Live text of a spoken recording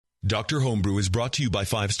Dr. Homebrew is brought to you by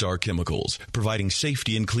 5 Star Chemicals, providing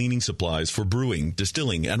safety and cleaning supplies for brewing,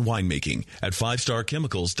 distilling, and winemaking at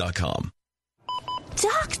 5starchemicals.com.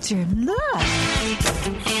 Doctor, look.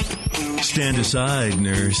 Stand aside,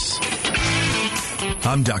 nurse.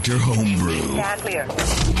 I'm Dr. Homebrew. Stand clear.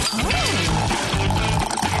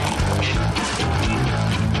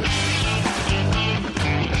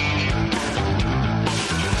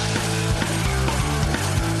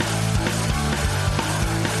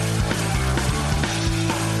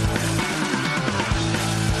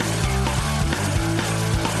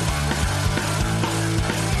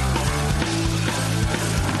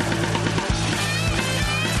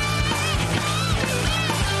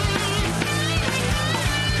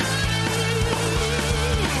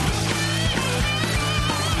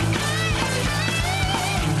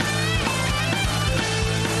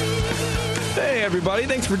 Everybody,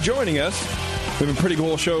 thanks for joining us. We have a pretty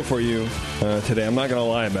cool show for you today. I'm not going to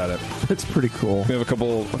lie about it. It's pretty cool. We have a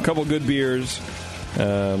couple good beers.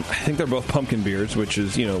 I think they're both pumpkin beers, which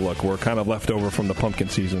is, look, we're kind of left over from the pumpkin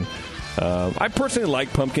season. I personally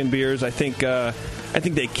like pumpkin beers. I think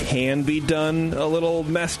they can be done a little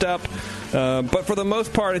messed up, but for the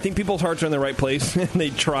most part, I think people's hearts are in the right place. And they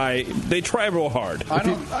try real hard. I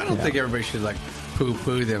don't think everybody should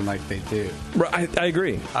poo-poo them like they do. Right, I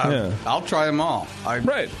agree. I'll try them all. I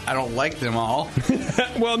don't like them all.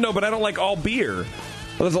 Well, no, but I don't like all beer. Well,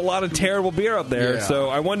 there's a lot of terrible beer out there, so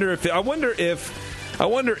I wonder if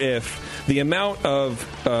the amount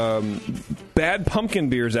of bad pumpkin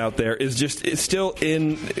beers out there is still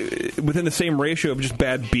within the same ratio of just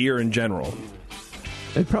bad beer in general.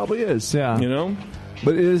 It probably is, yeah.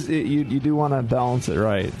 But you do want to balance it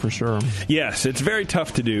right, for sure. Yes, it's very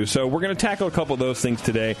tough to do. So we're going to tackle a couple of those things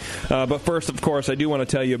today. But first, of course, I do want to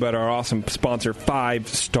tell you about our awesome sponsor, 5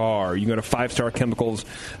 Star. You can go to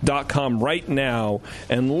 5starchemicals.com right now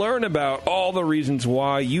and learn about all the reasons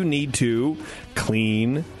why you need to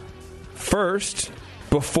clean first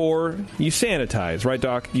before you sanitize. Right,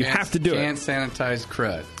 Doc? You have to do it. You can't sanitize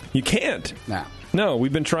crud. You can't. No,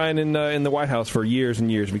 we've been trying in the White House for years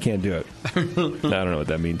and years. We can't do it. I don't know what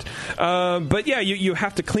that means. But yeah, you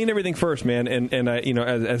have to clean everything first, man. And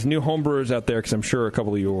as new homebrewers out there, because I'm sure a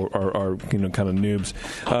couple of you are kind of noobs.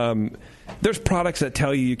 There's products that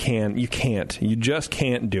tell you you can. You can't. You just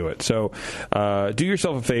can't do it. So do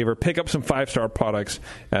yourself a favor. Pick up some 5 Star products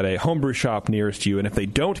at a homebrew shop nearest you. And if they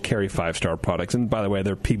don't carry 5 Star products, and by the way,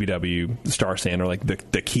 they're PBW, Star San, or like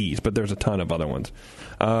the keys, but there's a ton of other ones.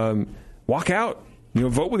 Walk out.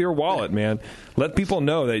 Vote with your wallet, man. Let people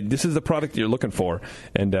know that this is the product you're looking for,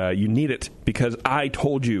 and you need it because I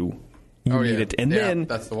told you. You need it, and then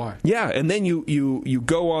that's the why. Yeah, and then you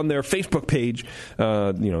go on their Facebook page,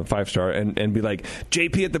 5 Star, and be like,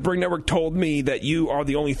 JP at the Brewing Network told me that you are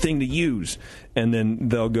the only thing to use, and then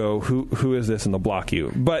they'll go, who is this, and they'll block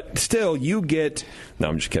you. But still, you get. No,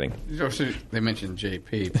 I'm just kidding. They mentioned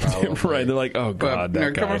JP, probably. Right? They're like, oh god,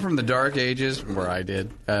 that guy. Coming from the dark ages where I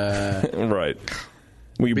did, right?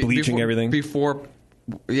 Were you bleaching everything before?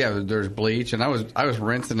 Yeah, there's bleach, and I was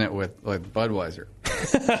rinsing it with Budweiser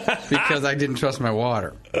because I didn't trust my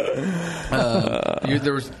water.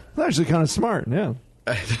 There was actually kind of smart, yeah.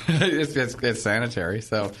 it's sanitary,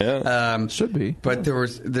 so should be. But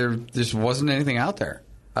there just wasn't anything out there.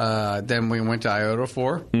 Then we went to Iodo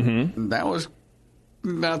 4. Mm-hmm. That was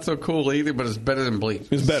not so cool either, but it's better than bleach.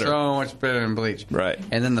 It's better. So much better than bleach. Right.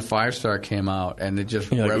 And then the 5 Star came out, and it just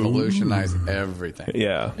revolutionized everything.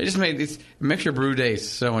 Yeah. It just makes your brew day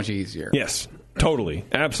so much easier. Yes. Totally.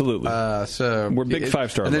 Absolutely. So we're big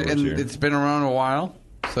 5 Star lovers here. It's been around a while,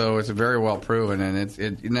 so it's very well proven,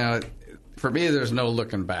 and for me, there's no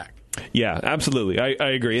looking back. Yeah, absolutely.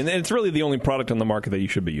 I agree. And it's really the only product on the market that you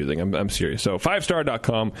should be using. I'm serious. So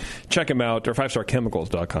 5star.com, check them out, or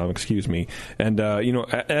 5starchemicals.com, excuse me. And,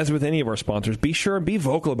 as with any of our sponsors, be sure and be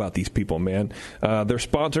vocal about these people, man. Their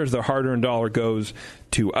sponsors, their hard-earned dollar goes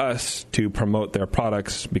to us to promote their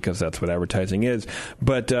products because that's what advertising is.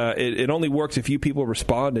 But it only works if you people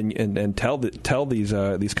respond and tell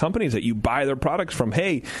these companies that you buy their products from,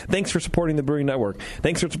 hey, thanks for supporting the Brewing Network.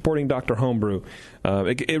 Thanks for supporting Dr. Homebrew.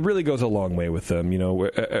 It really goes a long way with them.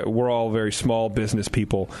 We're all very small business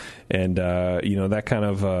people, and that kind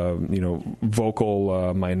of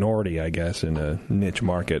vocal minority, I guess, in a niche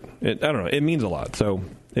market. I don't know. It means a lot. So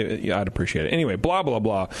I'd appreciate it. Anyway, blah, blah,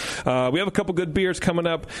 blah. We have a couple good beers coming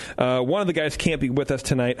up. One of the guys can't be with us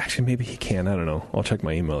tonight. Actually, maybe he can. I don't know. I'll check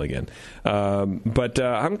my email again. But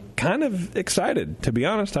I'm kind of excited, to be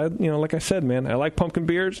honest. Like I said, man, I like pumpkin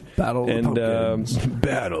beers. Battle of the Pumpkins.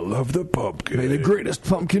 Battle of the Pumpkins. May the greatest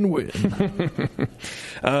pumpkin win.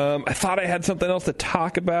 I thought I had something else to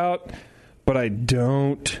talk about, but I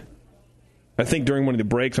don't. I think during one of the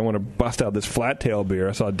breaks, I want to bust out this Flat Tail beer.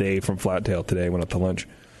 I saw Dave from Flat Tail today. Went out to lunch.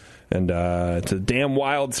 And it's a Damn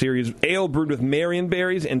Wild series ale brewed with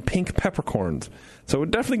Marionberries and pink peppercorns. So we're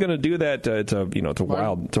definitely going to do that. It's a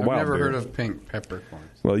wild I've never beer. heard of pink peppercorns.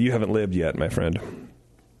 Well, you haven't lived yet, my friend.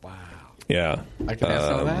 Wow. Yeah. I can have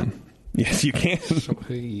some of that? Yes, you can.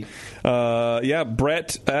 Sweet.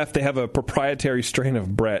 Brett, they have a proprietary strain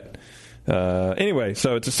of Brett. Anyway,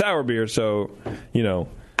 so it's a sour beer. So,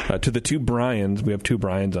 to the two Bryans, we have two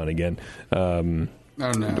Bryans on again. Oh,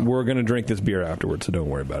 no. We're going to drink this beer afterwards, so don't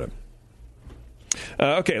worry about it.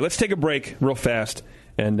 Okay, let's take a break real fast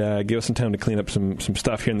and give us some time to clean up some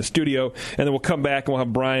stuff here in the studio. And then we'll come back and we'll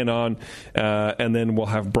have Brian on, and then we'll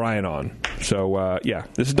have Brian on. So,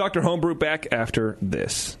 this is Dr. Homebrew back after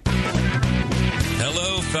this.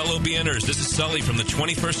 Hello, fellow BNers. This is Sully from the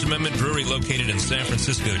 21st Amendment Brewery located in San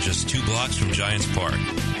Francisco, just 2 blocks from Giants Park.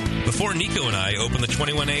 Before Nico and I opened the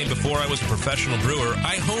 21A and before I was a professional brewer,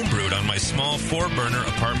 I homebrewed on my small 4-burner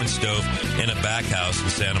apartment stove in a back house in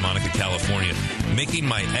Santa Monica, California, making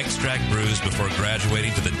my extract brews before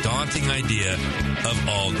graduating to the daunting idea of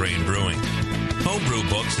all-grain brewing. Homebrew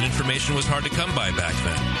books and information was hard to come by back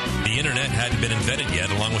then. The internet hadn't been invented yet,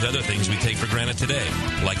 along with other things we take for granted today,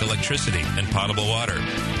 like electricity and potable water.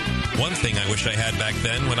 One thing I wish I had back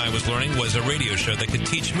then when I was learning was a radio show that could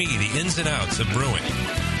teach me the ins and outs of brewing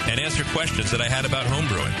and answer questions that I had about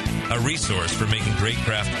homebrewing, a resource for making great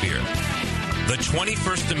craft beer. The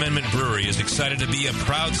 21st Amendment Brewery is excited to be a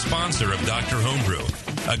proud sponsor of Dr. Homebrew,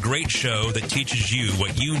 a great show that teaches you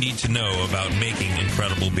what you need to know about making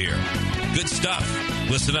incredible beer. Good stuff.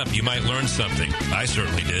 Listen up, you might learn something. I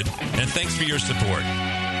certainly did. And thanks for your support.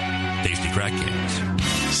 Tasty Crack Games.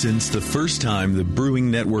 Since the first time the Brewing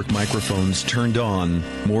Network microphones turned on,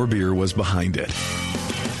 More Beer was behind it.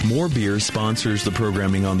 More Beer sponsors the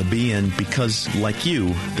programming on the BN because, like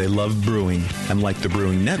you, they love brewing. And like the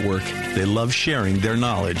Brewing Network, they love sharing their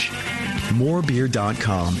knowledge.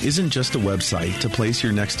 Morebeer.com isn't just a website to place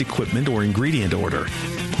your next equipment or ingredient order.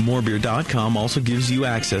 Morebeer.com also gives you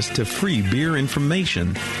access to free beer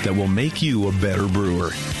information that will make you a better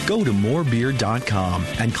brewer. Go to morebeer.com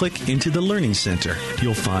and click into the Learning Center.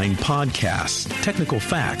 You'll find podcasts, technical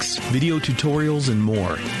facts, video tutorials, and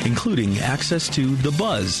more, including access to The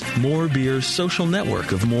Buzz, More Beer's social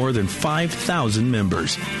network of more than 5,000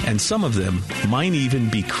 members. And some of them might even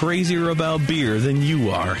be crazier about beer than you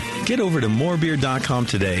are. Get over to morebeer.com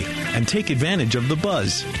today and take advantage of The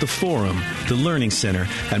Buzz, the forum, the Learning Center,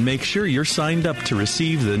 and make sure you're signed up to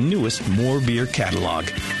receive the newest More Beer catalog.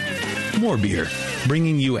 More Beer,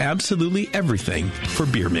 bringing you absolutely everything for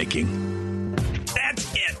beer making.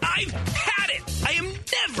 That's it. I've had it. I am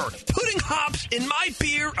never putting hops in my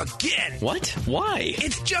beer again. What? Why?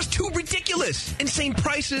 It's just too ridiculous. Insane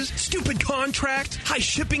prices, stupid contracts, high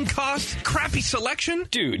shipping costs, crappy selection.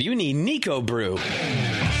 Dude, you need Nico Brew.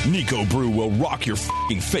 Nico Brew will rock your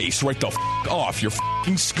f***ing face right the f*** off your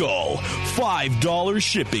f***ing skull. $5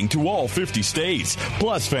 shipping to all 50 states,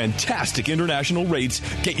 plus fantastic international rates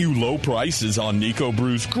get you low prices on Nico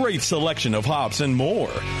Brew's great selection of hops and more.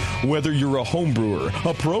 Whether you're a home brewer,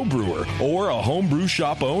 a pro brewer, or a homebrew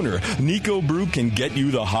shop owner, Nico Brew can get you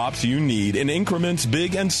the hops you need in increments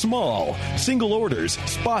big and small, single orders,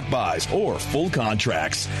 spot buys, or full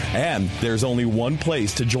contracts. And there's only one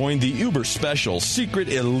place to join the uber special secret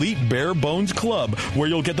elite bare bones club where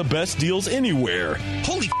you'll get the best deals anywhere.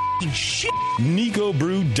 Holy shit.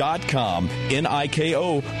 NicoBrew.com.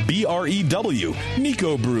 NIKOBREW.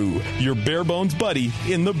 Nico Brew, your bare bones buddy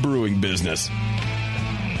in the brewing business.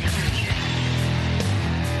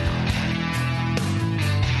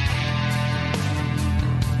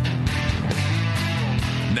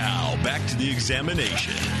 Now, back to the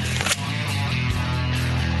examination.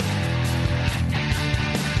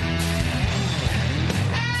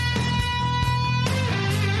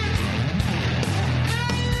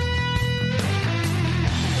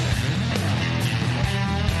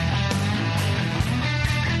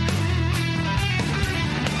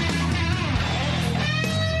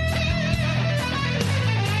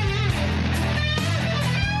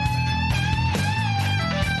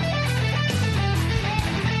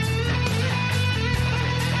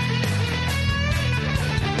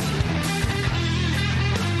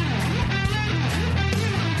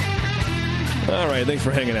 All right, thanks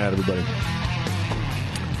for hanging out, everybody.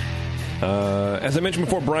 As I mentioned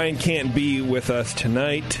before, Brian can't be with us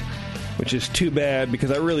tonight, which is too bad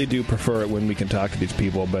because I really do prefer it when we can talk to these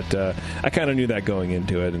people. But I kind of knew that going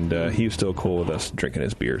into it, and he was still cool with us drinking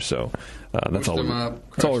his beer. So that's all.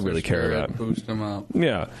 That's all we really care about. Boost them up.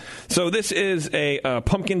 Yeah. So this is a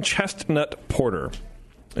pumpkin chestnut porter.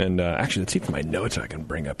 And actually, let's see if my notes I can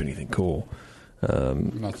bring up anything cool.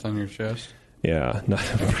 Nuts on your chest. Yeah,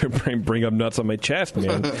 bring up nuts on my chest,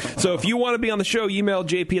 man. So if you want to be on the show, email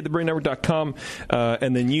jp@thebrewingnetwork.com,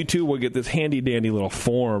 and then you too will get this handy-dandy little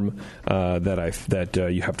form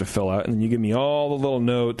that you have to fill out, and then you give me all the little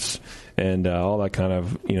notes and all that kind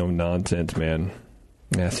of nonsense, man.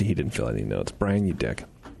 Yeah, see, he didn't fill any notes. Brian, you dick.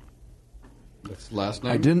 That's the last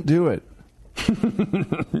name? I didn't do it.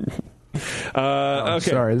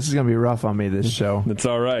 Okay. Sorry, this is going to be rough on me, this show. It's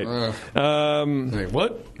all right.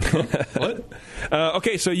 What? What?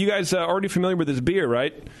 Okay, so you guys are already familiar with this beer,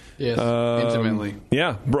 right? Yes, intimately.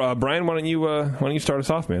 Yeah. Brian, why don't you start us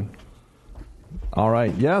off, man? All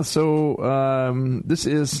right. Yeah, so this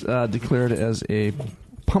is declared as a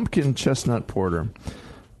pumpkin chestnut porter.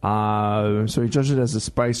 So he judged it as a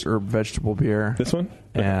spice herb vegetable beer. This one?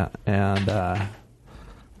 Yeah, and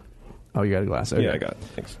oh, you got a glass. Okay. Yeah, I got it.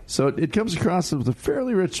 Thanks. So it comes across with a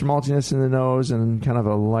fairly rich maltiness in the nose and kind of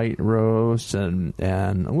a light roast and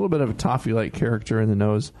a little bit of a toffee-like character in the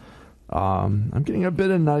nose. I'm getting a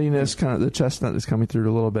bit of nuttiness, kind of the chestnut is coming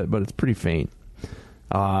through a little bit, but it's pretty faint.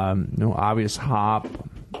 No obvious hop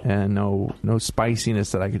and no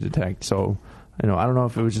spiciness that I could detect. So, I don't know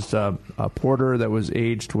if it was just a porter that was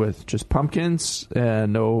aged with just pumpkins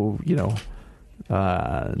and none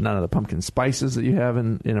of the pumpkin spices that you have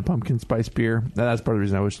in a pumpkin spice beer. That's part of the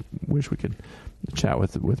reason I wish we could chat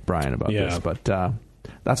with Brian about this. But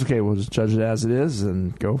that's okay. We'll just judge it as it is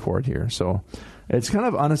and go for it here. So it's kind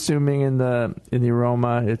of unassuming in the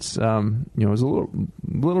aroma. It's it's a little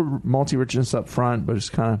malty richness up front, but it's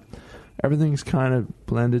kind of everything's kind of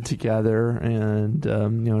blended together, and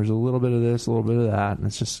there's a little bit of this, a little bit of that, and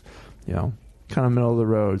it's just kind of middle of the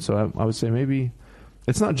road. So I would say maybe.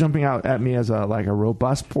 It's not jumping out at me as a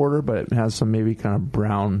robust porter, but it has some maybe kind of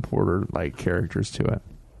brown porter-like characters to it,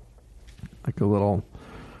 like a little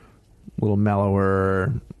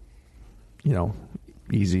mellower,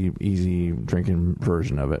 easy drinking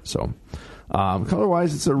version of it. So,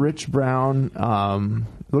 color-wise, it's a rich brown.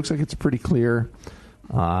 It looks like it's pretty clear.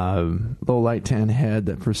 Low light tan head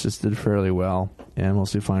that persisted fairly well, and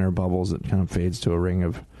mostly finer bubbles that kind of fades to a ring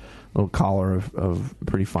of. Little collar of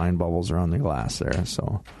pretty fine bubbles around the glass there.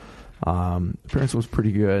 So appearance was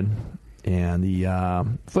pretty good, and the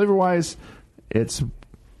flavor-wise, it's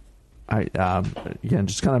again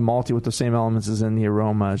just kind of malty with the same elements as in the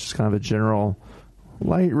aroma. It's just kind of a general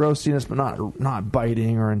light roastiness, but not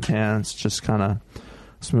biting or intense. Just kind of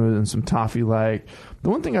smooth and some toffee-like. The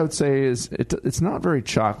one thing I would say is it's not very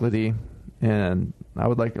chocolatey, and I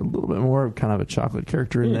would like a little bit more of kind of a chocolate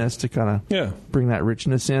character in this to kind of bring that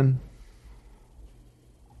richness in.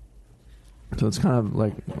 So it's kind of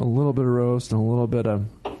like a little bit of roast and a little bit of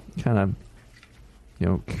kind of,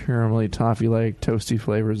 caramelly, toffee-like, toasty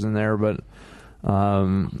flavors in there. But,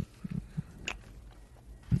 and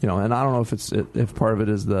I don't know if part of it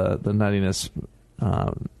is the nuttiness,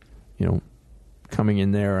 coming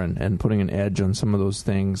in there and putting an edge on some of those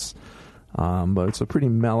things. But it's a pretty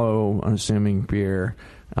mellow, unassuming beer.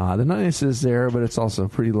 The nuttiness is there, but it's also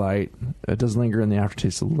pretty light. It does linger in the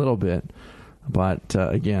aftertaste a little bit. But,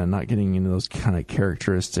 again, not getting into those kind of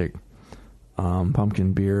characteristic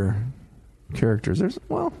pumpkin beer characters.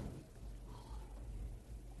 Now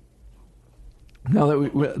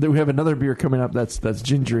that we have another beer coming up that's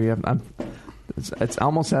gingery, it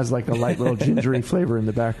almost has like a light little gingery flavor in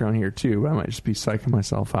the background here, too. I might just be psyching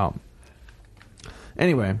myself out.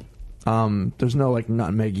 Anyway... there's no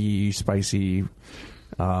nutmeggy, spicy,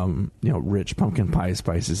 rich pumpkin pie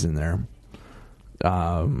spices in there.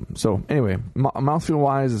 So anyway, mouthfeel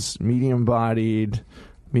wise, it's medium bodied,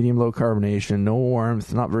 medium low carbonation, no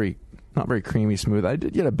warmth, not very creamy smooth. I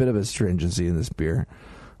did get a bit of astringency in this beer.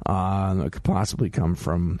 That could possibly come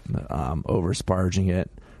from over sparging it,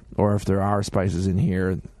 or if there are spices in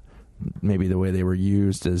here, maybe the way they were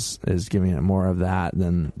used is giving it more of that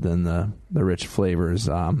than the rich flavors.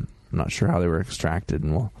 I'm not sure how they were extracted,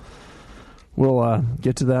 and we'll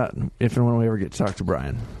get to that if and when we ever get to talk to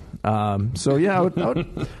Brian. So yeah,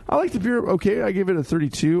 I like the beer. Okay, I gave it a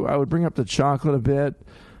 32. I would bring up the chocolate a bit,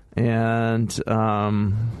 and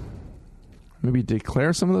maybe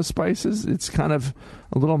declare some of the spices. It's kind of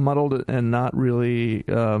a little muddled and not really,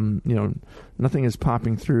 nothing is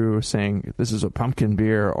popping through saying this is a pumpkin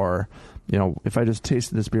beer, or if I just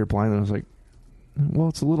tasted this beer blindly, I was like, well,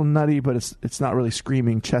 it's a little nutty, but it's not really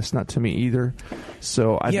screaming chestnut to me either.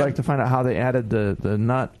 So I'd like to find out how they added the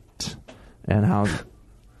nut and how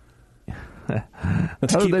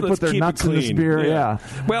did they put their nuts in this beer? Yeah.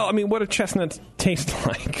 Well, I mean, what do chestnuts taste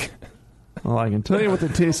like? Well, I can tell you what they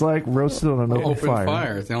taste like roasted on an open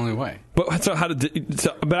fire. It's the only way. But so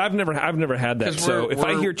but I've never had that. So if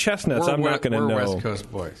I hear chestnuts, I'm not going to know. We're West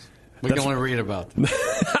Coast boys. We can only read about them.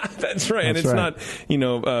 That's right, and it's not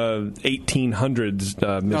 1800s.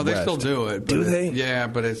 Midwest. No, they still do it. Do they? Yeah,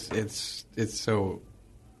 but it's so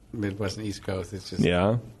Midwest and East Coast. It's just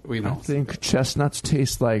we don't. I think chestnuts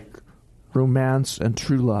taste like romance and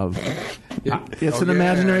true love. It's an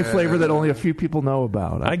imaginary flavor that only a few people know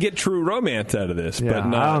about. I get true romance out of this, but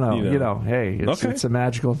not. I don't know. Hey, it's a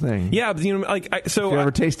magical thing. Yeah, but, if you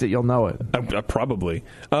ever taste it, you'll know it. Probably.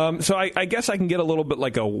 So I guess I can get a little bit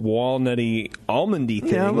like a walnutty, almondy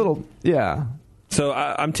thing. Yeah, a little. Yeah. So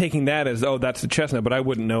I'm taking that as that's a chestnut, but I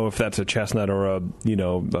wouldn't know if that's a chestnut or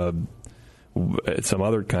some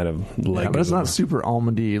other kind of leg. Yeah, but it's not super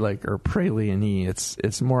almondy or praline-y.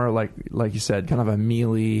 It's more like you said, kind of a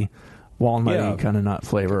mealy, walnutty kind of nut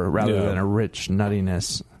flavor rather than a rich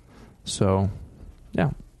nuttiness. So, yeah.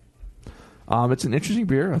 It's an interesting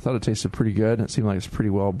beer. I thought it tasted pretty good. It seemed like it's pretty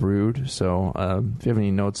well brewed. So, if you have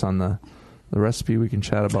any notes on the recipe, we can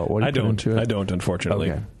chat about what you put into it. I don't,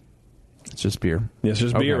 unfortunately. Okay. It's just beer. Yeah, it's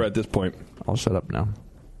just beer at this point. I'll shut up now.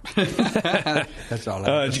 That's all I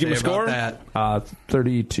have to did you give him a score? That.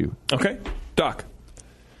 32. Okay. Doc,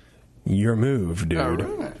 your move, dude. All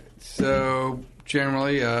right. So,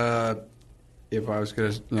 generally, if I was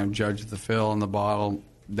going to judge the fill in the bottle,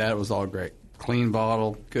 that was all great. Clean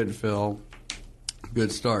bottle, good fill,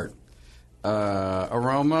 good start.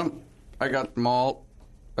 Aroma, I got malt.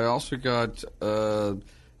 I also got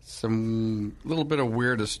some little bit of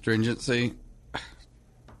weird astringency.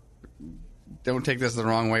 Don't take this the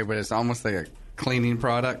wrong way, but it's almost like a cleaning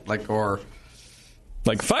product, like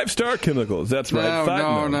 5-star chemicals. That's right.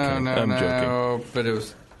 No. I'm joking. But there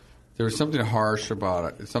was something harsh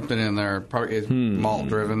about it. It's something in there. Probably it's malt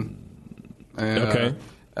driven. Okay.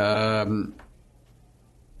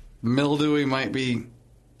 Mildewy might be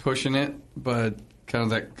pushing it, but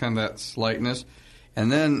kind of that slightness.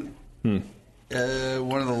 And then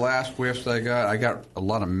one of the last whiffs I got a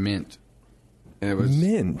lot of mint. It was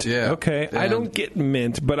mint. Yeah. Okay. I don't get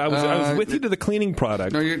mint, but I was with you to the cleaning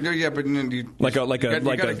product. No, but you got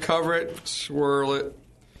to cover it, swirl it,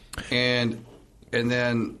 and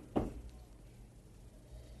then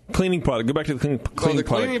cleaning product. Go back to the cleaning product.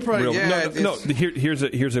 Cleaning product.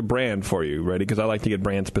 Here's a brand for you. Ready? Because I like to get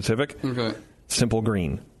brand specific. Okay. Simple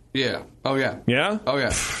Green. Yeah. Oh yeah. Yeah. Oh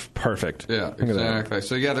yeah. Perfect. Yeah. Exactly.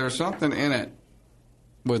 So there was something in it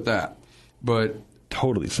with that, but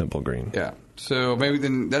totally Simple Green. Yeah. So maybe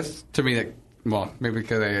then that's to me maybe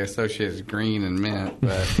because I associate green and mint,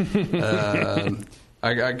 but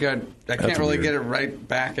I can't really get it right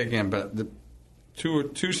back again. But the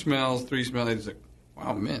two smells, three smells, it's like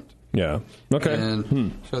wow, mint. Yeah. Okay.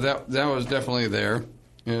 And so that was definitely there.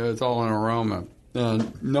 It's all an aroma.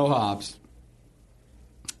 No hops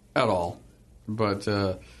at all, but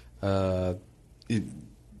I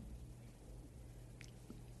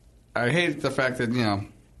hate the fact that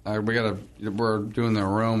we're doing the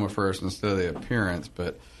aroma first instead of the appearance,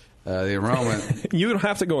 but the aroma. You don't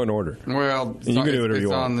have to go in order. Well, you can do whatever you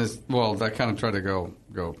want. On this. Well, I kind of try to go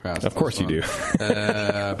past. Of course you do.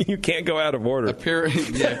 You can't go out of order.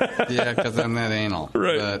 Yeah, because I'm that anal.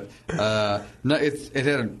 Right. But no, it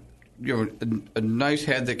had a nice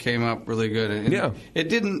head that came up really good. And it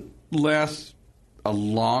didn't last a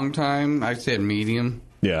long time. I'd say medium.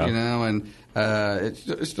 Yeah. And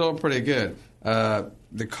it's still pretty good.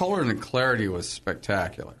 The color and the clarity was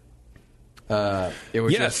spectacular. It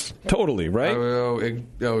was just totally right.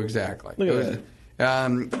 Exactly. Look at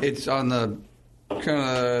that. It's on the kind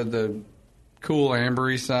of the cool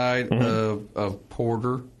ambery side of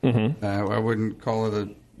porter. Mm-hmm. I wouldn't call it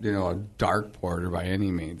a dark porter by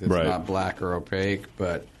any means. It's not black or opaque,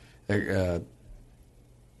 but really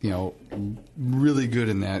good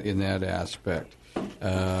in that aspect.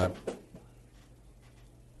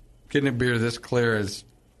 Getting a beer this clear is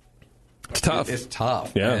tough. It's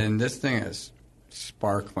tough. Yeah. And this thing is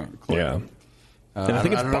sparkling clear. Yeah. And I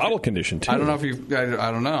think it's bottle conditioned, too. I don't know if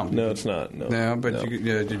I don't know. No, it's not. No, but no.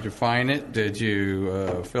 Did you fine it? Did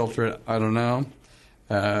you filter it? I don't know.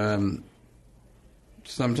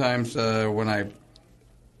 Sometimes when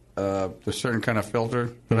there's certain kind of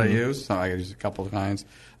filter that I use, so I use a couple of kinds,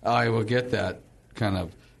 I will get that kind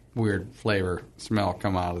of weird flavor smell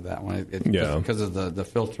come out of that one. Because of the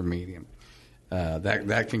filter medium.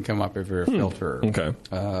 That can come up if you're a filterer. Okay.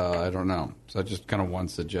 I don't know. So just kind of one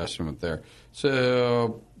suggestion with there.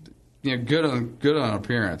 So good on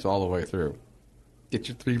appearance all the way through. Get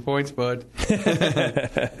your 3 points, bud.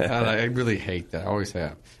 I really hate that. I always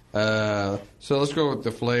have. So let's go with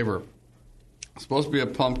the flavor. It's supposed to be a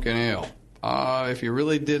pumpkin ale. If you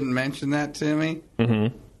really didn't mention that to me,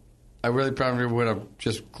 I really probably would have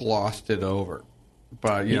just glossed it over.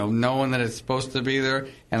 But, knowing that it's supposed to be there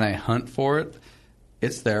and I hunt for it,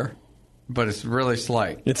 it's there. But it's really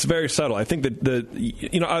slight. It's very subtle. I think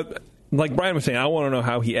that like Brian was saying, I want to know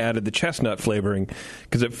how he added the chestnut flavoring,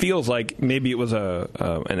 because it feels like maybe it was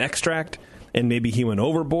an extract, and maybe he went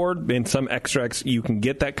overboard. In some extracts, you can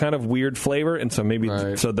get that kind of weird flavor, and so maybe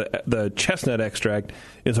so the chestnut extract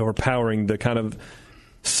is overpowering the kind of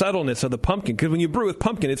subtleness of the pumpkin. Because when you brew with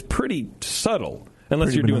pumpkin, it's pretty subtle.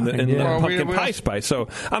 Unless you're doing the pumpkin pie spice. So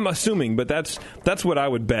I'm assuming, but that's what I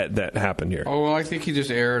would bet that happened here. Oh, well, I think he just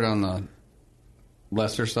erred on the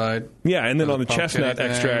lesser side. Yeah, and then on the chestnut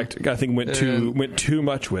extract, I think went too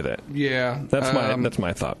much with it. Yeah, that's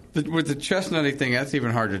my thought. With the chestnutty thing, that's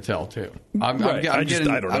even hard to tell too. I'm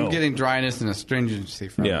getting dryness and astringency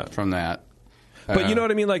from that. But you know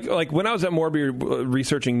what I mean? Like when I was at Morebeer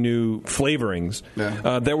researching new flavorings,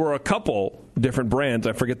 there were a couple different brands,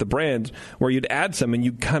 I forget the brands, where you'd add some and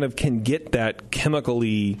you kind of can get that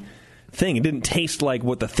chemically thing. It didn't taste like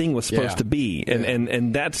what the thing was supposed to be.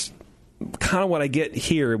 And that's kind of what I get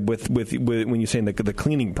here with when you're saying the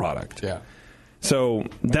cleaning product. Yeah. So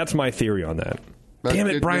that's my theory on that. Damn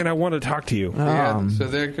it, Brian, I want to talk to you. So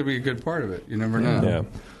that could be a good part of it. You never know.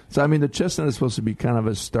 Yeah. So, I mean, the chestnut is supposed to be kind of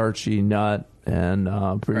a starchy nut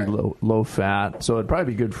and pretty low fat. So it'd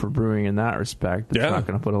probably be good for brewing in that respect. It's not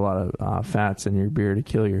going to put a lot of fats in your beer to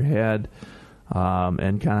kill your head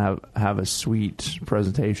and kind of have a sweet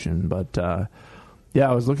presentation. But, I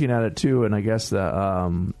was looking at it, too, and I guess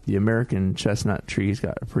the American chestnut trees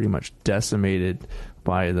got pretty much decimated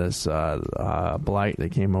by this blight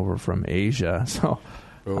that came over from Asia. So,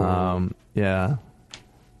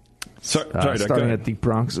 starting at the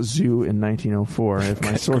Bronx Zoo in 1904, if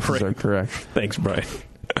my sources are correct. Thanks, Brian.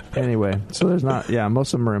 Anyway, so there's not,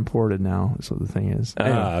 most of them are imported now, so the thing is.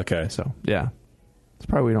 Anyway, okay. So, it's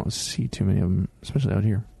probably we don't see too many of them, especially out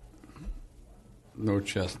here. No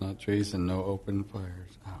chestnut trees and no open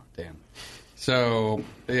fires. Oh, damn. So,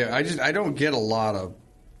 I don't get a lot of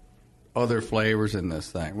other flavors in this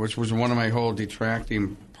thing, which was one of my whole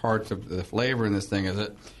detracting parts of the flavor in this thing, is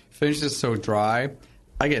it finishes so dry.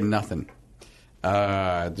 I get nothing.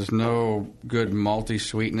 There's no good malty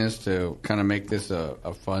sweetness to kind of make this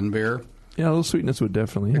a fun beer. Yeah, a little sweetness would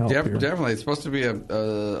definitely help. Definitely. It's supposed to be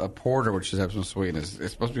a porter, which should have some sweetness.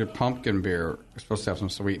 It's supposed to be a pumpkin beer. It's supposed to have some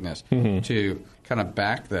sweetness to kind of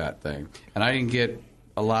back that thing. And I didn't get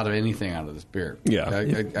a lot of anything out of this beer.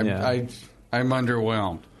 I'm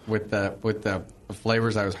underwhelmed with the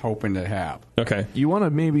flavors I was hoping to have. Okay. You want to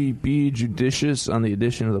maybe be judicious on the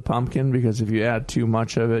addition of the pumpkin, because if you add too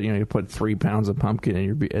much of it, you put 3 pounds of pumpkin in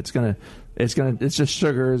your beer, it's just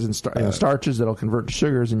sugars and starches that'll convert to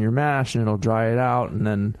sugars in your mash, and it'll dry it out, and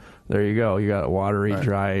then there you go. You got a watery,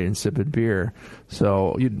 dry, insipid beer.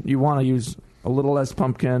 So you want to use a little less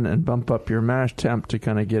pumpkin and bump up your mash temp to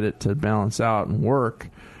kind of get it to balance out and work,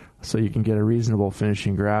 so you can get a reasonable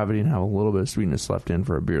finishing gravity and have a little bit of sweetness left in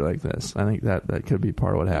for a beer like this. I think that could be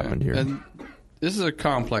part of what happened here. And this is a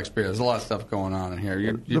complex beer. There's a lot of stuff going on in here.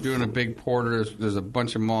 You're doing a big porter. There's a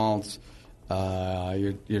bunch of malts.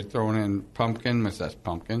 You're throwing in pumpkin, which that's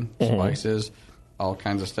pumpkin, spices, all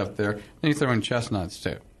kinds of stuff there. Then you throw in chestnuts,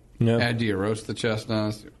 too. Yep. And do you roast the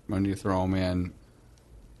chestnuts? When do you throw them in?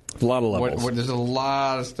 A lot of levels. There's a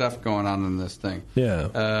lot of stuff going on in this thing.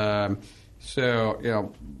 Yeah.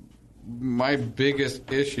 So, my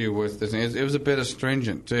biggest issue with this is it was a bit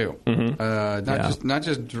astringent too. Not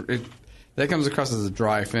just that comes across as a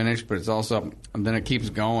dry finish, but it's also, and then it keeps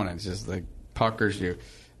going. It's just like puckers you.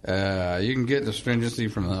 You can get the astringency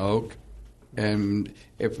from the oak, and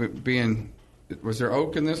if it being, was there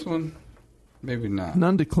oak in this one? Maybe not.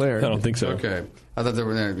 None declared. I don't think so. Okay, I thought there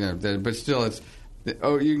were, but still, it's. You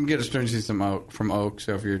can get astringency from oak.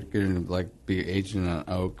 So if you're going to be aged in an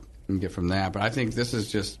oak, you can get from that. But I think this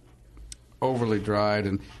is just overly dried,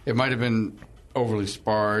 and it might have been overly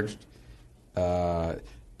sparged. But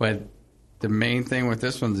the main thing with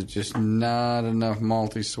this one is just not enough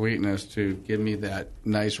malty sweetness to give me that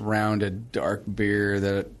nice rounded dark beer,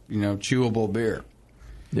 that chewable beer.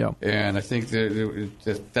 Yeah, and I think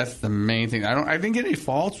that's the main thing. I didn't get any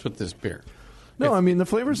faults with this beer. No, I mean, the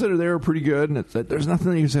flavors that are there are pretty good, and there's nothing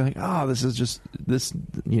that you say like, this is just this.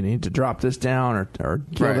 You need to drop this down or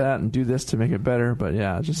kill that and do this to make it better. But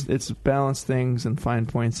it's balance things and find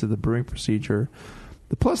points of the brewing procedure.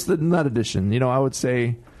 Plus the nut addition. I would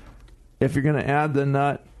say if you're going to add the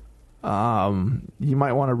nut, you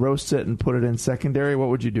might want to roast it and put it in secondary. What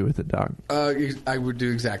would you do with it, Doc? I would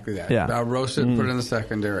do exactly that. Yeah. I'll roast it and put it in the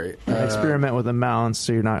secondary. Experiment with amounts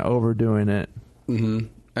so you're not overdoing it. Mm-hmm.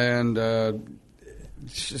 And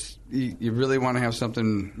it's just you really want to have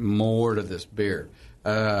something more to this beer.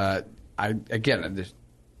 I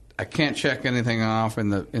can't check anything off in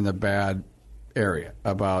the bad area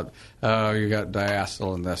about you got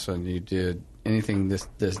diacetyl in this one, you did anything this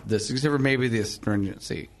except for maybe the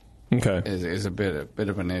astringency. Okay, is a bit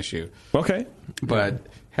of an issue. Okay, but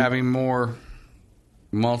having more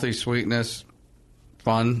malty sweetness,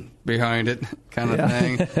 fun behind it, kind of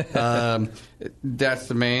thing. That's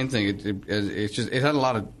the main thing. It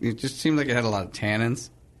just seemed like it had a lot of tannins.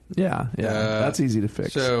 Yeah, that's easy to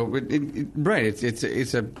fix. So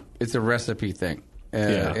it's a recipe thing.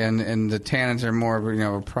 And the tannins are more of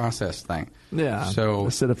a process thing. Yeah. So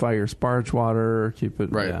acidify your sparge water, keep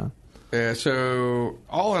it right. Yeah. So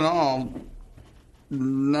all in all,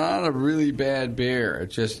 not a really bad beer.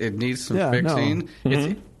 It needs some fixing. No.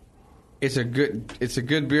 Mm-hmm. It's a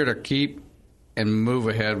good beer to keep and move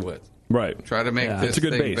ahead with. Right. Try to make this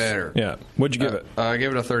thing base. Better. Yeah. What'd you give it? I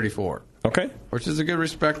gave it a 34. Okay. Which is a good,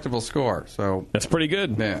 respectable score. So that's pretty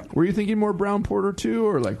good. Yeah. Were you thinking more brown porter too,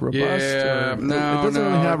 or like robust? Yeah. No. It doesn't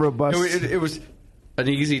really have robust. It was an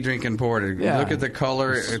easy drinking porter. Yeah. Look at the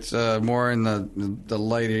color. It's more in the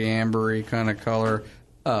light ambery kind of color.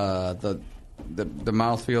 The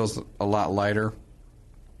mouth feels a lot lighter.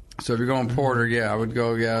 So if you're going porter, I would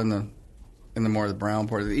go in the more the brown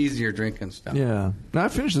porter, the easier drinking stuff. Yeah. Now I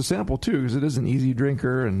finished the sample too because it is an easy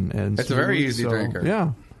drinker and it's smooth, a very easy drinker.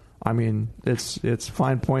 Yeah. I mean, it's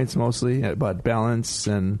fine points mostly, but balance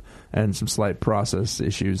and some slight process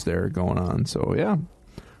issues there going on. So yeah.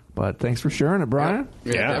 But thanks for sharing it, Brian.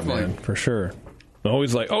 Yeah, definitely. Man, for sure.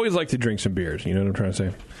 Always like to drink some beers. You know what I'm trying to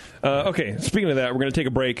say? Okay, speaking of that, we're going to take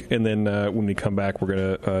a break, and then when we come back, we're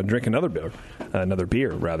going to drink another beer.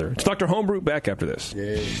 It's Dr. Homebrew back after this.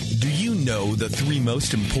 Yay. Do you know the 3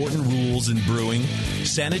 most important rules in brewing?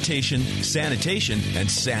 Sanitation, sanitation,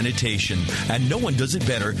 and sanitation. And no one does it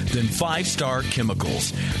better than 5-Star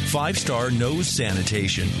Chemicals. 5-Star knows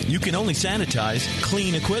sanitation. You can only sanitize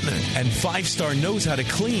clean equipment. And 5-Star knows how to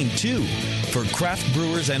clean, too. For craft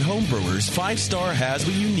brewers and home brewers, 5-Star has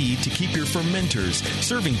what you need to keep your fermenters,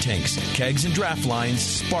 serving tanks, kegs, and draft lines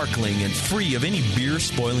sparkling and free of any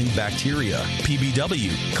beer-spoiling bacteria.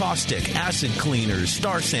 PBW, caustic, acid cleaners,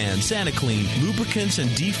 Star San, SaniClean, lubricants and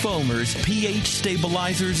defoamers, pH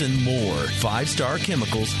stabilizers, and more. 5-Star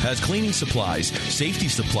Chemicals has cleaning supplies, safety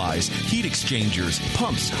supplies, heat exchangers,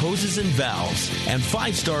 pumps, hoses, and valves. And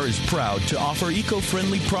 5-Star is proud to offer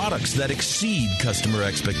eco-friendly products that exceed customer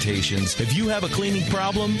expectations. If you have a cleaning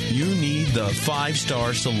problem, you need the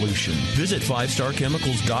 5-Star solution. Visit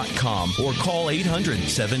 5starchemicals.com or call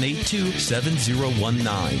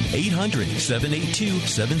 800-782-7019.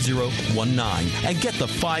 800-782-7019 and get the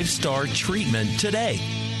 5-Star treatment today.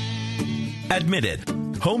 Admit it.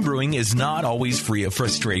 Homebrewing is not always free of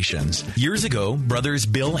frustrations. Years ago, brothers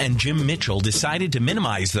Bill and Jim Mitchell decided to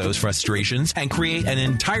minimize those frustrations and create an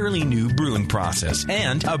entirely new brewing process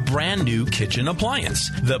and a brand new kitchen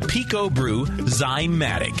appliance, the Pico Brew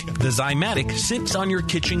Zymatic. The Zymatic sits on your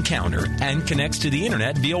kitchen counter and connects to the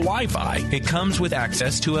internet via Wi-Fi. It comes with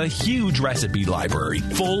access to a huge recipe library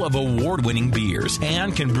full of award-winning beers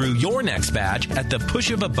and can brew your next batch at the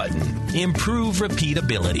push of a button. Improve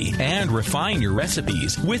repeatability and refine your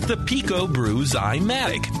recipes with the Pico Brew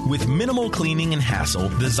Zymatic. With minimal cleaning and hassle,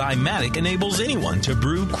 the Zymatic enables anyone to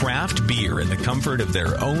brew craft beer in the comfort of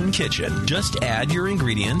their own kitchen. Just add your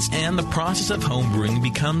ingredients and the process of homebrewing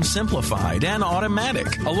becomes simplified and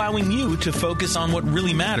automatic, allowing you to focus on what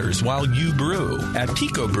really matters while you brew. At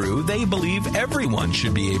Pico Brew, they believe everyone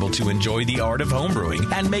should be able to enjoy the art of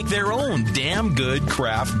homebrewing and make their own damn good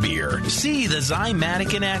craft beer. See the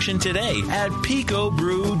Zymatic in action today at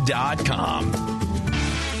picobrew.com.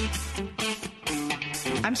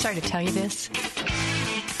 I'm sorry to tell you this,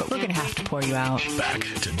 but we're going to have to pour you out. Back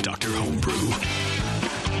to Dr. Homebrew.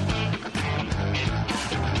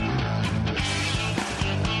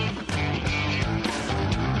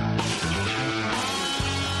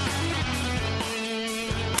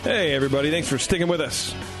 Hey, everybody. Thanks for sticking with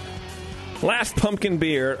us. Last pumpkin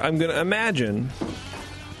beer, I'm going to imagine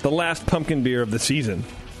the last pumpkin beer of the season.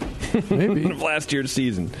 Maybe. Of last year's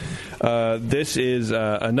season. This is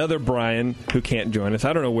another Brian who can't join us.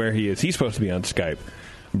 I don't know where he is. He's supposed to be on Skype.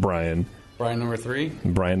 Brian number 3?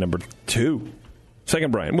 Brian number 2.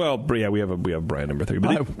 Second Brian. Well, yeah, we have Brian number 3.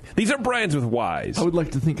 But these are Brians with Y's. I would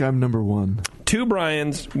like to think I'm number 1. 2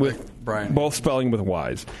 Brians with Brian. Both spelling with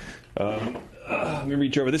Y's. Let me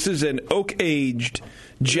reach over. This is an oak-aged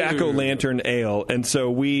Jack-o'-lantern ale, and so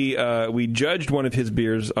we judged one of his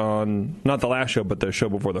beers on, not the last show, but the show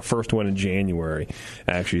before, the first one in January,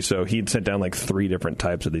 actually. So he'd sent down like 3 different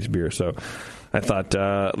types of these beers. So I thought,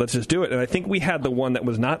 let's just do it. And I think we had the one that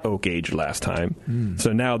was not oak-aged last time.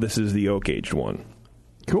 So now this is the oak-aged one.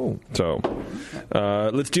 Cool. So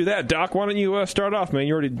let's do that. Doc, why don't you start off, man?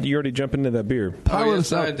 You already jumped into that beer. Oh,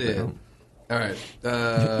 yes, I did. All right.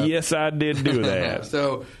 Yes, I did do that.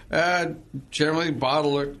 So, generally,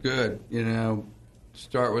 bottle looked good. You know,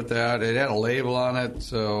 start with that. It had a label on it,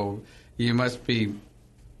 so you must be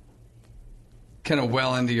kind of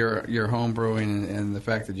well into your home brewing and the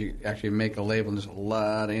fact that you actually make a label and there's a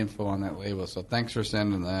lot of info on that label. So, thanks for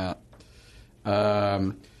sending that.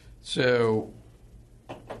 So,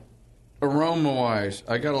 aroma-wise,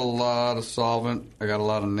 I got a lot of solvent. I got a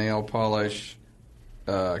lot of nail polish.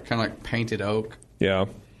 Kind of like painted oak. Yeah.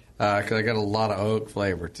 Because I got a lot of oak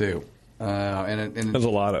flavor, too. And there's a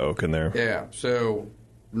lot of oak in there. Yeah. So,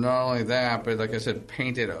 not only that, but like I said,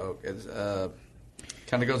 painted oak. It's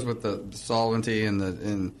kind of goes with the solventy and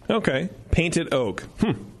the... Okay. Painted oak.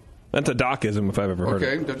 That's a Docism if I've ever heard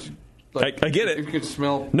it. Okay. I get it. You can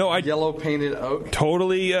smell yellow painted oak.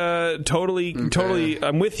 Totally,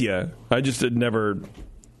 I'm with you. I just would never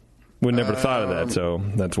thought of that, so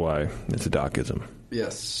that's why it's a Docism.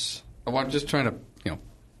 Yes. I'm just trying to,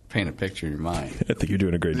 paint a picture in your mind. I think you're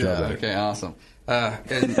doing a great job at it. Okay, awesome. And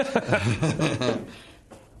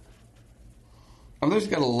there's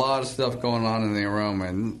got a lot of stuff going on in the aroma,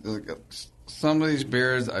 and some of these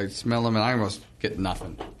beers, I smell them and I almost get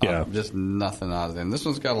nothing. Yeah. Just nothing out of them. This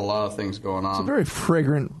one's got a lot of things going on. It's a very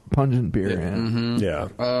fragrant, pungent beer. Yeah.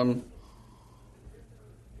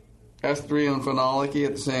 S3 and phenolic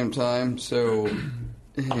at the same time, so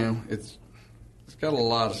it's got a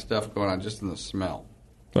lot of stuff going on just in the smell.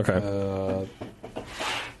 Okay.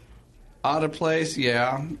 Out of place,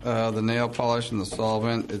 yeah. The nail polish and the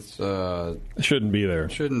solvent, it's shouldn't be there.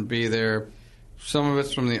 Shouldn't be there. Some of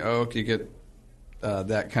it's from the oak. You get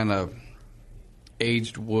that kind of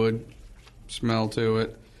aged wood smell to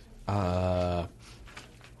it. It's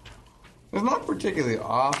not particularly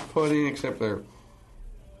off-putting, except you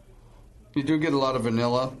do get a lot of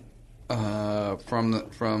vanilla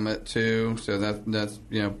from it too. So that's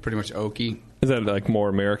pretty much oaky. Is that like more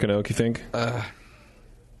American oak? You think?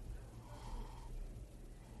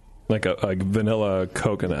 Like vanilla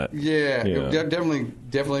coconut. Yeah.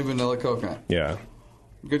 Definitely vanilla coconut. Yeah.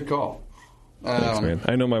 Good call. Thanks, man.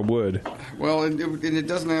 I know my wood. Well, it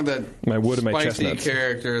doesn't have that my wood and my spicy chestnuts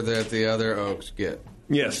character that the other oaks get.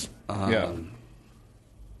 Yes. Yeah.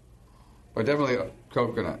 But definitely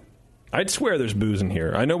coconut. I'd swear there's booze in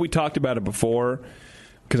here. I know we talked about it before,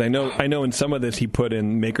 because I know in some of this he put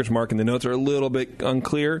in Maker's Mark, and the notes are a little bit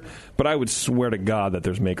unclear, but I would swear to God that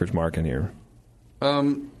there's Maker's Mark in here.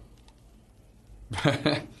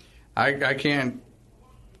 I can't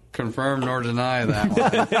confirm nor deny that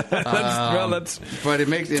one. But it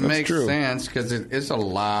makes sense, because it's a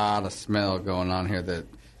lot of smell going on here that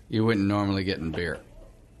you wouldn't normally get in beer.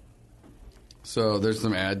 So there's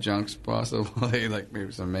some adjuncts possibly, like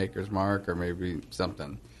maybe some Maker's Mark or maybe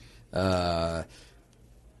something. But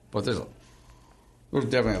there's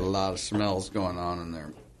definitely a lot of smells going on in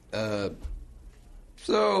there.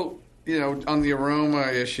 So, on the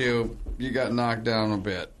aroma issue, you got knocked down a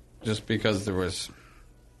bit just because there was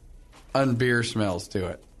unbeer smells to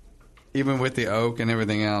it. Even with the oak and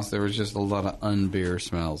everything else, there was just a lot of unbeer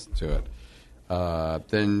smells to it.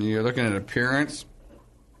 Then you're looking at appearance.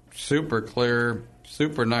 Super clear,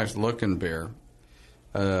 super nice looking beer.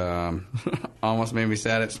 Almost made me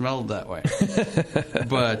sad it smelled that way.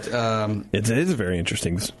 But it is a very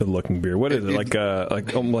interesting looking beer. What is it? Like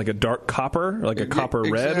a dark copper, like a copper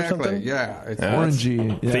red or something? Yeah, it's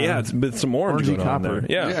orangey. Yeah, it's with some orange going on there.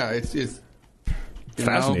 Yeah, it's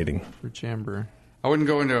fascinating. Rich amber. I wouldn't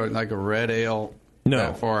go into like a red ale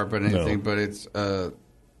that far, but anything. But it's a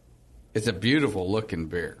beautiful looking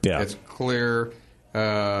beer. Yeah, it's clear.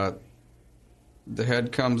 The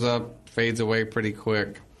head comes up, fades away pretty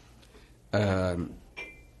quick. Looking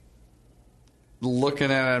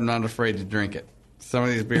at it, I'm not afraid to drink it. Some of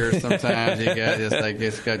these beers, sometimes you get just like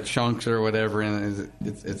it's got chunks or whatever, and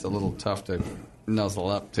it's a little tough to nuzzle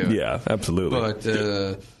up to. Yeah, absolutely. But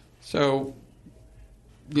so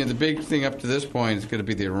the big thing up to this point is going to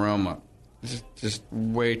be the aroma. Just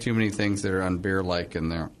way too many things that are unbeer-like in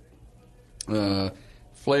there.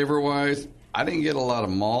 Flavor-wise, I didn't get a lot of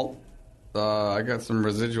malt. I got some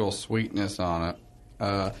residual sweetness on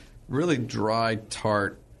it. Really dry,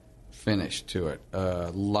 tart finish to it.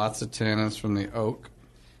 Lots of tannins from the oak.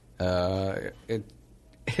 It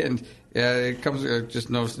And it comes. Just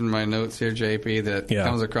noticed in my notes here, JP, that it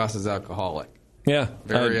comes across as alcoholic. Yeah,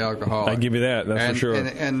 very alcoholic. I give you that. That's for sure.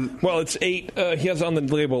 And well, it's 8. He has on the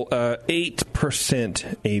label 8%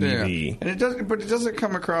 ABV. Yeah. And it doesn't. But it doesn't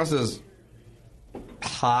come across as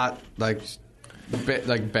hot, like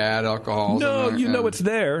bad alcohol. No, you know it's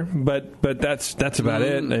there, but that's about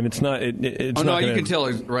it. And it's not. It's oh not no, you can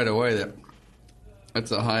tell right away that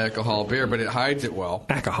it's a high alcohol beer, but it hides it well.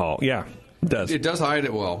 Alcohol, yeah, it does. It does hide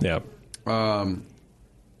it well. Yeah.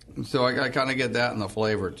 So I kind of get that in the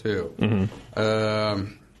flavor too. Mm-hmm.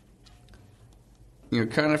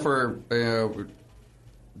 Kind of for.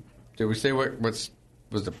 Did we say what was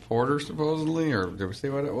the porter supposedly, or did we say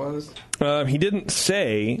what it was? He didn't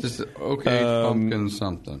say. Just pumpkin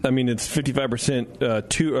something. I mean, it's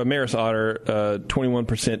 55% Maris Otter,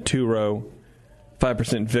 21% Two Row,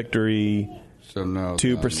 5% Victory. So no,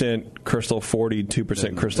 2% Crystal 40,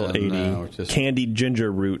 2% Crystal 80, no, candied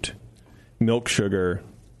ginger root, milk sugar,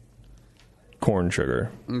 corn sugar.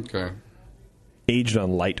 Okay. Aged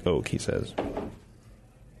on light oak, he says.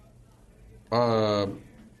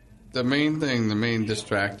 The main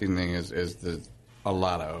distracting thing is a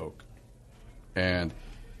lot of oak, and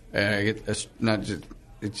it's not just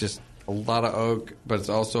it's just a lot of oak, but it's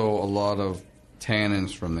also a lot of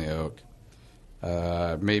tannins from the oak.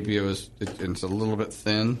 Maybe it's a little bit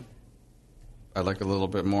thin. I'd like a little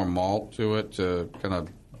bit more malt to it to kind of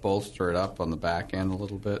bolster it up on the back end a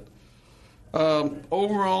little bit.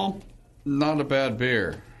 Overall, not a bad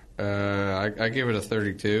beer. I give it a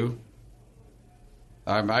 32.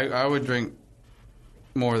 I would drink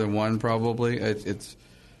more than one probably. It's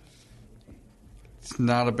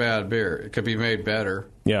not a bad beer. It could be made better.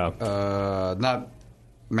 Yeah. Not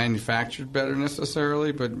manufactured better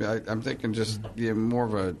necessarily, but I'm thinking just more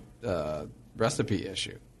of a recipe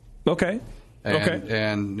issue. Okay.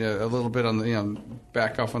 And a little bit on the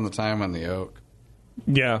back off on the time on the oak.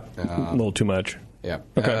 Yeah, a little too much. Yeah.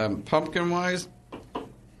 Okay. Pumpkin wise,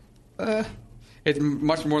 it's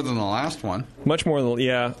much more than the last one. Much more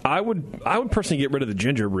than I would personally get rid of the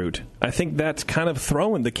ginger root. I think that's kind of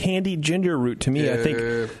throwing the candied ginger root to me.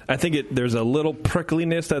 I think there's a little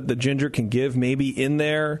prickliness that the ginger can give maybe in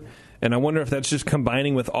there, and I wonder if that's just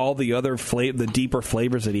combining with all the other the deeper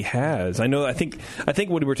flavors that he has. I think what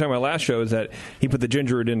we were talking about last show is that he put the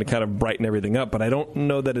ginger root in to kind of brighten everything up, but I don't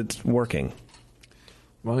know that it's working.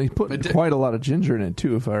 Well, he put quite a lot of ginger in it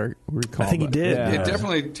too, if I recall. I think he did. Yeah. It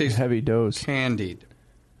definitely tastes heavy dose, candied.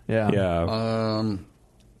 Yeah.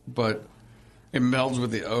 But it melds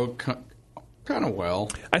with the oak kind of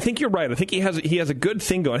well. I think you're right. I think he has a good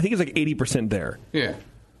thing going. I think he's like 80% there. Yeah.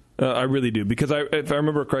 I really do, because if I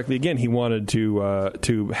remember correctly, again, he wanted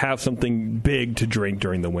to have something big to drink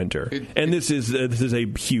during the winter, and this is a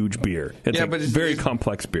huge beer. It's but it's very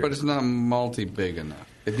complex beer, but it's not malty big enough.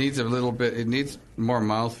 It needs a little bit. It needs more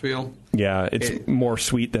mouthfeel. Yeah, it's more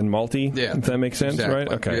sweet than malty. Yeah, if that makes sense, exactly. Right?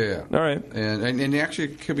 Okay, yeah. All right, and actually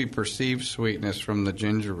could be perceived sweetness from the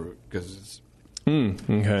ginger root because it's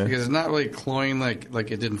okay. Because it's not really cloying like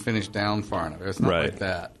it didn't finish down far enough. It's not like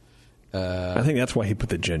that. I think that's why he put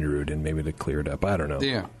the ginger root in, maybe to clear it up. I don't know.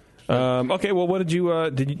 Yeah. Okay. Well, what did you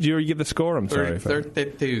already give the score? I'm sorry.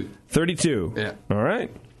 32. 32. Yeah. All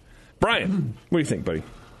right, Brian. What do you think, buddy?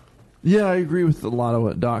 Yeah, I agree with a lot of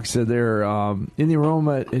what Doc said there. In the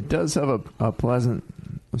aroma, it does have a pleasant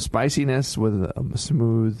spiciness with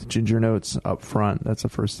smooth ginger notes up front. That's the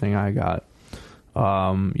first thing I got.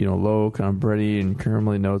 Low kind of bready and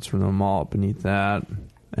caramelly notes from the malt beneath that,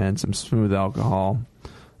 and some smooth alcohol.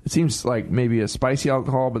 It seems like maybe a spicy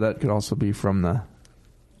alcohol, but that could also be from the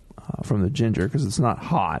ginger, because it's not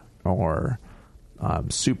hot or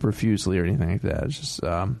super fusely or anything like that. It's just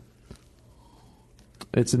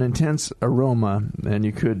it's an intense aroma, and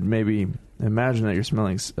you could maybe imagine that you're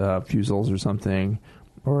smelling fusels or something,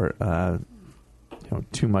 or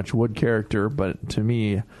too much wood character. But to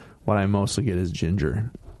me, what I mostly get is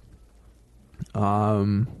ginger.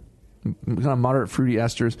 Kind of moderate fruity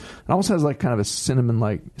esters. It almost has like kind of a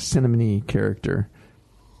cinnamony character.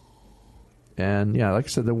 And yeah, like I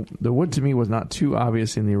said, the wood to me was not too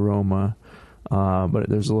obvious in the aroma, but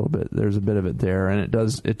there's a bit of it there, and it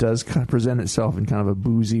does kind of present itself in kind of a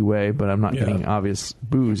boozy way. But I'm not getting obvious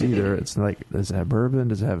booze either. It's like, does it have bourbon?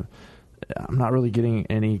 Does it have? I'm not really getting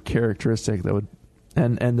any characteristic that would,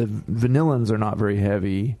 and the vanillins are not very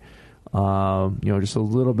heavy. Just a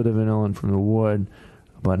little bit of vanillin from the wood,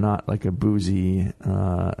 but not like a boozy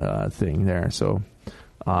thing there. So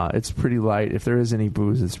it's pretty light. If there is any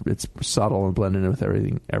booze, it's subtle and blended in with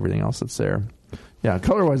everything else that's there. Yeah,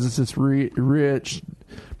 color-wise, it's this rich,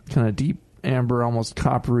 kind of deep amber, almost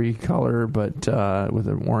coppery color, but with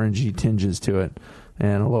an orangey tinges to it.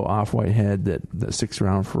 and a low off-white head that sticks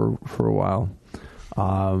around for a while.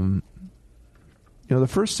 The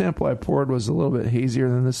first sample I poured was a little bit hazier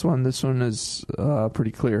than this one. This one is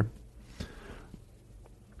pretty clear.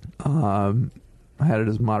 I had it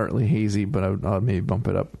as moderately hazy, but I would maybe bump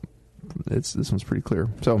it up. This one's pretty clear.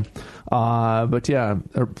 So, but yeah,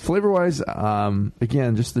 flavor-wise,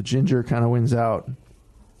 again, just the ginger kind of wins out.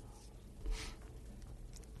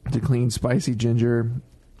 It's a clean, spicy ginger,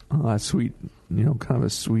 sweet, kind of a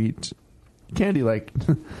sweet, candy-like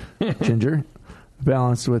ginger,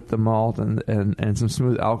 balanced with the malt and some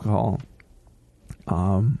smooth alcohol.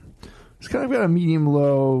 It's kind of got a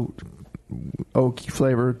medium-low oaky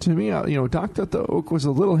flavor. To me, Doc thought the oak was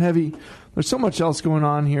a little heavy. There's so much else going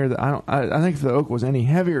on here that I think if the oak was any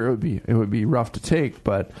heavier, it would be rough to take.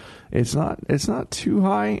 But it's not too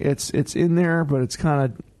high. It's in there, but it's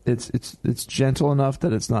kind of it's gentle enough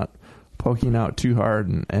that it's not poking out too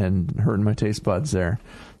hard and hurting my taste buds there.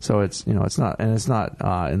 So it's it's not in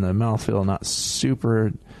the mouthfeel, not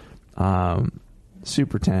super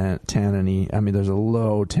tanniny. I mean, there's a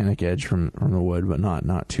low tannic edge from the wood, but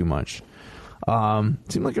not too much.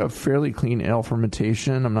 Seemed like a fairly clean ale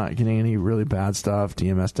fermentation. I'm not getting any really bad stuff,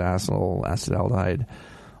 DMS diacetyl, acetaldehyde.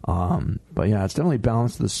 But yeah, it's definitely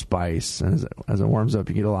balanced the spice. And as it warms up,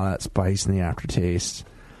 you get a lot of that spice in the aftertaste.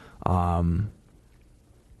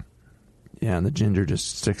 Yeah, and the ginger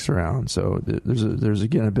just sticks around. So there's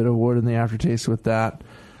again a bit of wood in the aftertaste with that.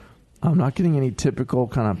 I'm not getting any typical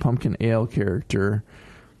kind of pumpkin ale character.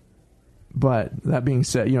 But that being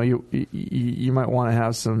said, you might want to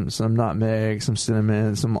have some nutmeg, some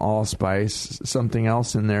cinnamon, some allspice, something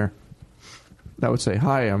else in there that would say,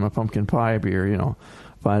 "Hi, I'm a pumpkin pie beer,"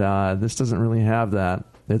 But this doesn't really have that.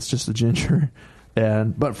 It's just the ginger,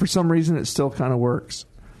 but for some reason it still kind of works.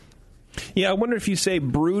 Yeah, I wonder if you say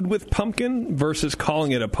brewed with pumpkin versus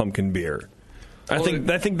calling it a pumpkin beer. I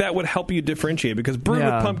think that would help you differentiate, because brewed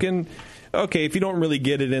with pumpkin. Okay, if you don't really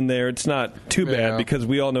get it in there, it's not too bad, because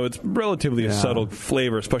we all know it's relatively a subtle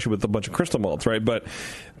flavor, especially with a bunch of crystal malts, right? But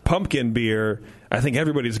pumpkin beer, I think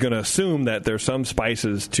everybody's going to assume that there's some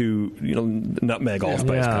spices to, nutmeg,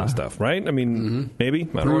 allspice kind of stuff, right? I mean, maybe.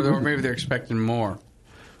 I don't know. Or maybe they're expecting more.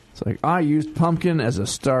 It's like, I used pumpkin as a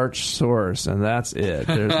starch source, and that's it.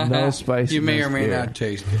 There's no spice. You may or may not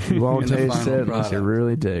taste it. You won't taste it unless you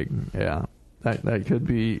really dig. Yeah. That could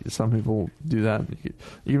be, some people do that.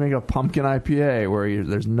 You make a pumpkin IPA where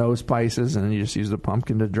there's no spices and you just use the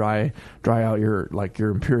pumpkin to dry out your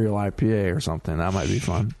Imperial IPA or something. That might be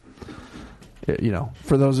fun.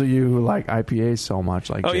 For those of you who like IPAs so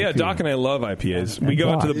much, like yeah, Doc and I love IPAs. We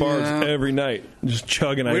go out to the bars every night, just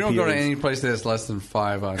chugging IPAs. We don't go to any place that's less than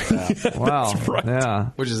 5 on tap. Wow, that's right. Yeah,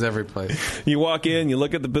 which is every place. You walk in, you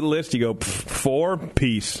look at the list, you go 4,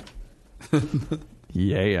 peace.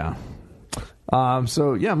 Yeah.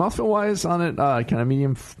 So yeah, mouthfeel wise on it, kind of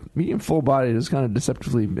medium full bodied. It's kind of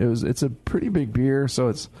deceptively. It's a pretty big beer, so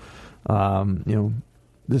it's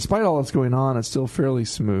despite all that's going on, it's still fairly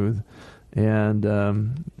smooth, and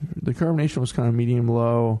the carbonation was kind of medium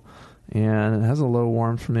low, and it has a low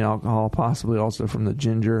warmth from the alcohol, possibly also from the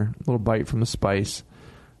ginger, a little bite from the spice.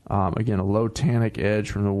 Again, a low tannic edge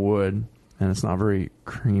from the wood, and it's not very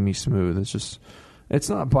creamy smooth. It's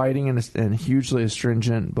not biting and hugely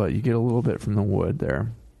astringent, but you get a little bit from the wood there.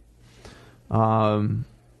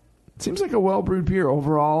 Seems like a well-brewed beer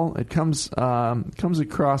overall. It comes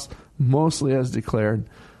across mostly as declared.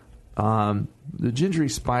 The gingery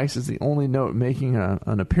spice is the only note making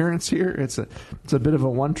an appearance here. It's a bit of a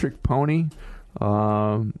one-trick pony,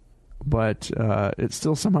 but it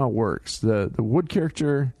still somehow works. The wood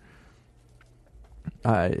character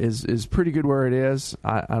is pretty good where it is.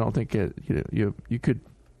 I don't think you could,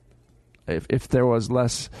 if there was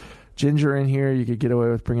less ginger in here, you could get away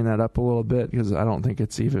with bringing that up a little bit, because I don't think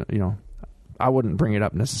it's even, I wouldn't bring it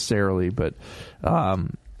up necessarily, but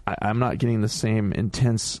I'm not getting the same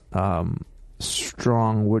intense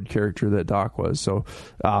strong wood character that Doc was. So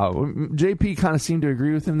JP kind of seemed to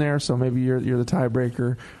agree with him there, so maybe you're the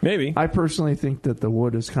tiebreaker. Maybe. I personally think that the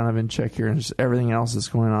wood is kind of in check here, and just everything else that's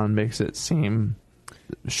going on makes it seem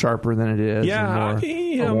sharper than it is. Yeah,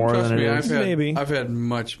 more trust than me, it is. Maybe. I've had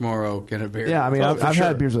much more oak in a beer. Yeah, I mean, I've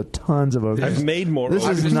had beers with tons of oak. I've made more. This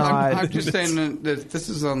oak. is not. I'm just saying that this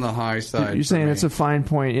is on the high side. You're saying it's a fine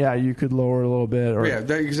point. Yeah, you could lower it a little bit. Or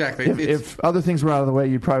exactly. If other things were out of the way,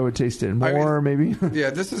 you probably would taste it more, maybe. Yeah,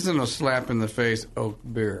 this isn't a slap in the face oak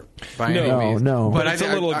beer by any means. No. But it's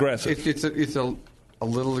a little aggressive. It's a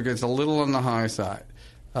little on the high side,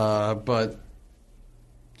 but.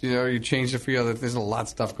 You change a few other. There's a lot of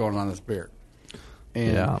stuff going on in this beer.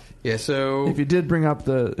 And so if you did bring up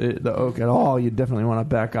the oak at all, you definitely want to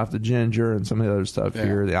back off the ginger and some of the other stuff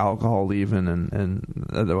here, the alcohol even, and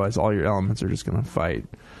otherwise all your elements are just going to fight.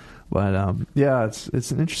 But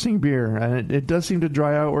it's an interesting beer, and it does seem to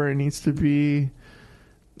dry out where it needs to be.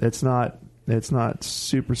 It's not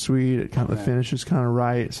super sweet. It kind of the finish is kind of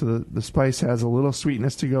right, so the spice has a little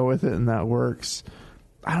sweetness to go with it, and that works.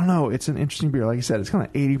 I don't know. It's an interesting beer. Like I said, it's kind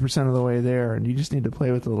of 80% of the way there, and you just need to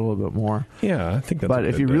play with it a little bit more. Yeah, I think that's But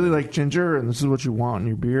if you really like ginger and this is what you want in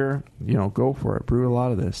your beer, go for it. Brew a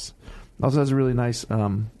lot of this. It also has a really nice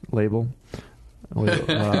label. I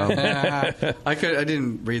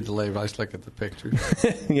didn't read the label. I just looked at the pictures.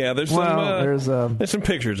 Yeah, there's some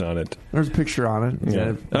pictures on it. There's a picture on it.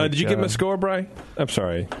 Yeah. Did you give him a score, Bri? I'm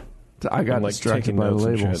sorry. I got distracted by the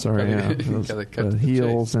label. Sorry. Yeah. The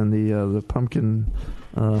heels and the pumpkin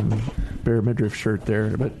bear midriff shirt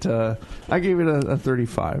there, but I gave it a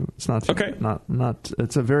 35. It's not too, not.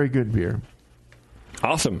 It's a very good beer.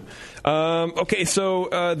 Awesome. Okay,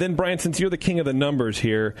 so then Brian, since you're the king of the numbers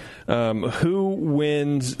here, who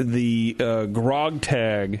wins the grog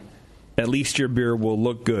tag? At least your beer will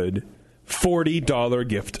look good. $40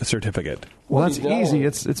 gift certificate. Well, that's easy.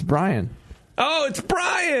 It's Brian. Oh, it's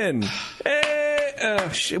Brian!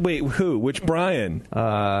 Wait, who? Which Brian?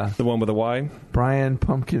 The one with the Y? Brian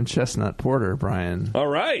Pumpkin Chestnut Porter, Brian. All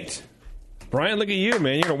right. Brian, look at you,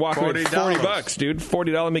 man. You're going to walk away with $40, dude.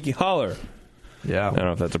 $40 make you holler. Yeah. I don't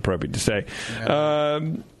know if that's appropriate to say.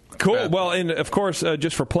 Cool. Well, and of course,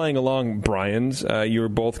 just for playing along, Brian's, you're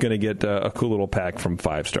both going to get a cool little pack from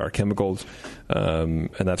 5 Star Chemicals, and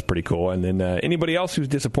that's pretty cool. And then anybody else who's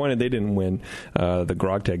disappointed they didn't win the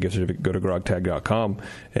Grog Tag gift certificate, go to grogtag.com.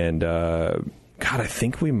 And, God, I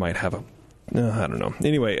think we might have I don't know.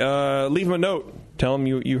 Anyway, leave them a note. Tell them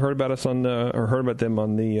you heard about us or heard about them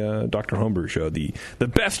on the Dr. Homebrew show, the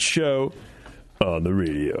best show on the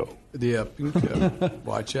radio. Yeah,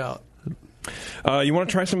 watch out. You want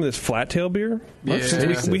to try some of this flat tail beer? Yeah.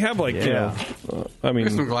 We have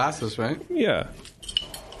some glasses, right? Yeah.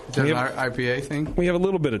 Is that an IPA thing? We have a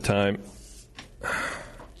little bit of time.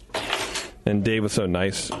 And Dave was so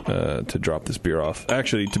nice to drop this beer off.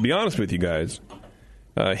 Actually, to be honest with you guys,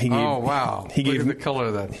 he gave the color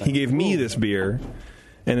of that thing. He gave me this beer,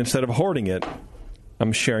 and instead of hoarding it,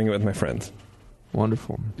 I'm sharing it with my friends.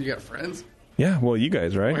 Wonderful. You got friends? Yeah, well, you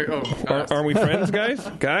guys, right? Aren't we friends, guys?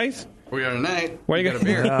 Guys? We got a night. Why you got a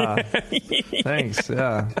beer? Yeah. Thanks.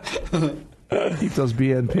 Yeah. Keep those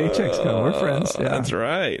BN paychecks coming. We're friends. Yeah. That's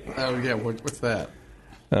right. Oh yeah. What's that?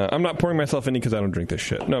 I'm not pouring myself any because I don't drink this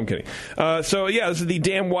shit. No, I'm kidding. This is the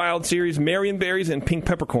Damn Wild series, Marionberries and Pink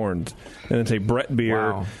Peppercorns, and it's a Brett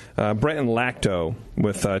beer, Brett and Lacto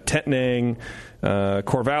with Tettnang,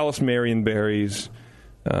 Corvallis Marionberries,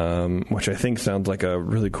 which I think sounds like a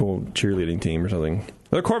really cool cheerleading team or something.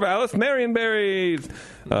 The Corvallis Marionberries,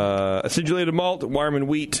 acidulated malt, Wireman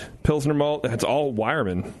wheat, Pilsner malt. It's all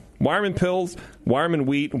Wireman. Wireman pills, Wireman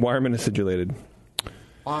wheat, Wireman acidulated.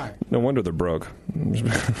 Why? No wonder they're broke.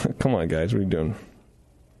 Come on, guys. What are you doing?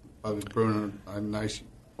 I was brewing a nice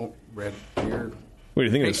red beer. What do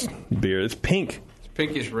you think of this beer? It's pink. It's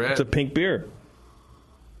pinkish red. It's a pink beer.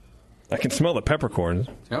 I can smell the peppercorns.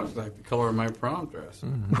 Sounds like the color of my prom dress.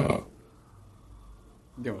 Mm-hmm.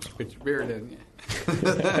 You almost spit your beer, didn't you?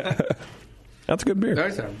 That's a good beer.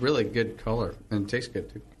 That's a really good color, and it tastes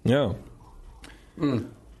good, too. Yeah.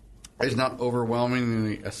 It's not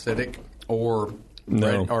overwhelmingly acidic or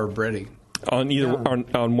bready.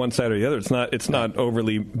 On one side or the other, it's not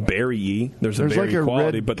overly berry-y. There's a berry like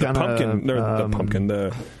quality, but the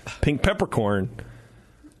the pink peppercorn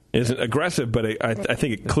isn't aggressive, but I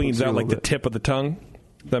think it cleans out like the tip of the tongue.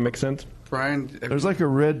 Does that make sense? Brian, there's like a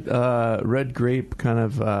red grape kind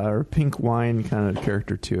of or pink wine kind of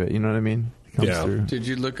character to it. You know what I mean? Through. Did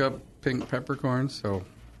you look up pink peppercorns? So.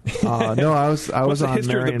 No, I was What's on the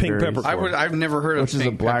history of the pink peppercorn? I've never heard of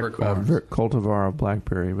pink peppercorns. Which is a cultivar of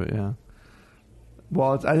blackberry, but yeah.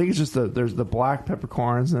 Well, I think it's just there's the black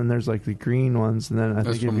peppercorns, and then there's like the green ones, and then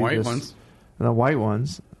there's some white ones. And the white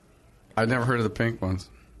ones. I've never heard of the pink ones.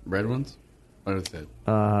 Red ones? What is it?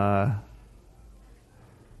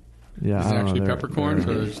 Yeah, is it actually peppercorns,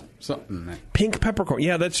 or there's something in that? Pink peppercorn.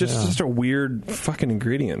 Yeah, that's just a weird fucking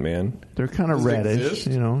ingredient, man. They're kind of reddish,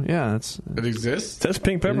 you know. Yeah, it exists. It says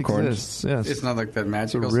pink peppercorns. It exists, yes. It's not like that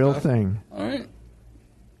magical It's a real stuff? thing. All right.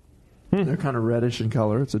 They're kind of reddish in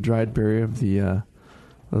color. It's a dried berry of the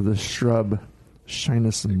shrub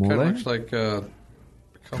Chinus mole. Kind of looks like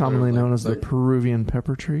commonly known as the Peruvian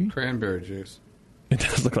pepper tree. Cranberry juice. It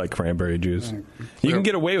does look like cranberry juice. You can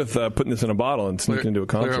get away with putting this in a bottle and sneak into a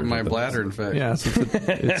concert. Clear up my bladder, in fact. Yeah,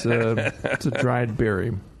 it's a dried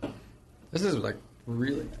berry. This is like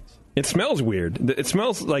really nice. It smells weird. It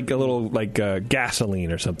smells like a little like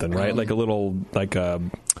gasoline or something, right? Like a little like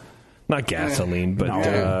not gasoline, but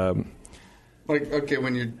like okay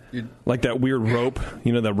when you like that weird rope.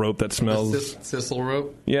 You know that rope that smells sisal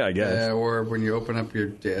rope. Yeah, I guess. Or when you open up your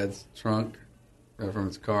dad's trunk from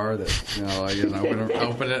his car, that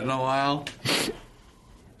open it in a while.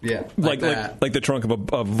 Yeah, like the trunk of a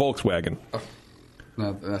Volkswagen. Oh,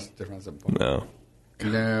 no, that's different. No.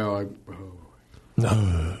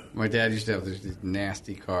 No. My dad used to have these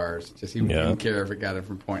nasty cars. Just he didn't care if it got it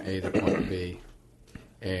from point A to point B,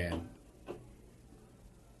 and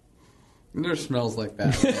there smells like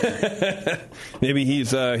that. Maybe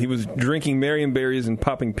he was drinking Marionberries and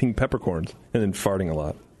popping pink peppercorns and then farting a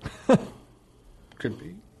lot. Could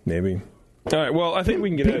be. Maybe. All right. Well, I think we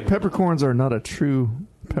can get pink peppercorns are not a true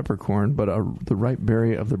peppercorn, but the ripe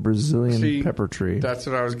berry of the Brazilian pepper tree. That's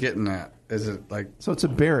what I was getting at. Is it like so? It's a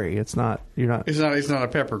berry. It's not. You're not. It's not a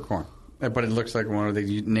peppercorn, but it looks like one of the.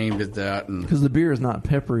 You named it that, and because the beer is not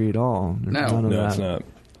peppery at all. No, it's not.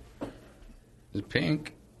 It's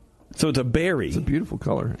pink. So it's a berry. It's a beautiful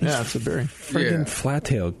color. Yeah, it's a berry. Freaking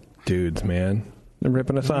flat-tailed dudes, man. They're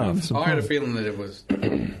ripping us off. I had a feeling that it was.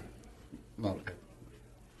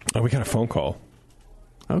 Oh, we got a phone call.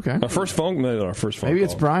 Okay. Our first phone Maybe call.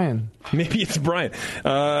 it's Brian. Maybe it's Brian.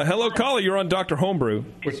 Hello, caller. You're on Dr. Homebrew.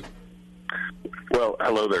 Well,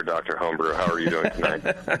 hello there, Dr. Homebrew. How are you doing tonight?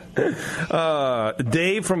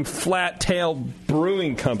 Dave from Flat Tail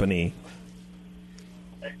Brewing Company.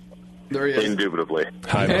 There he is. Indubitably.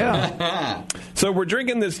 Hi, yeah. So we're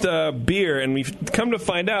drinking this beer, and we've come to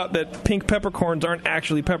find out that pink peppercorns aren't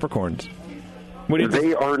actually peppercorns.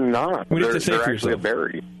 They are not. What do you have to say they're for actually yourself? a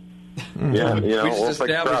berry. Yeah, almost like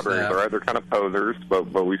strawberries. All right, they're kind of posers,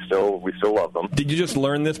 but we still love them. Did you just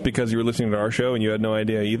learn this because you were listening to our show and you had no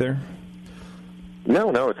idea either?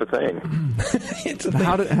 No, it's a thing. It's a thing.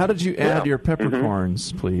 How did you add your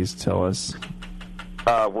peppercorns? Please tell us.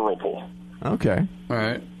 Whirlpool. Okay. All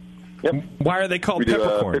right. Yep. Why are they called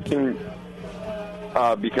peppercorns?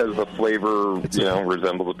 Because the flavor,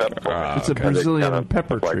 resembles a peppercorn. It's a Brazilian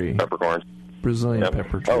pepper tree. Like peppercorns. Brazilian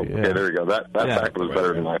pepper tree. Oh, okay, there you go. That fact was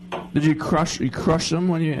better than mine. Did you crush them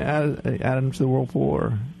when you add them to the whirlpool?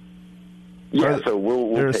 Or? Yeah, so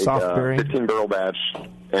we'll take soft berry? 15-barrel batch,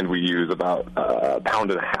 and we use about a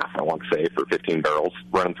pound and a half, I want to say, for 15 barrels.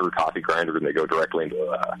 Run them through a coffee grinder, and they go directly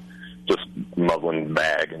into just muslin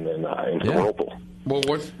bag and then into the whirlpool. Well,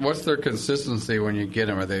 what's their consistency when you get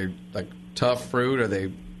them? Are they like tough fruit? Are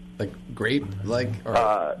they like grape like?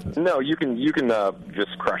 No, you can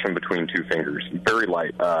just crush them between two fingers. Very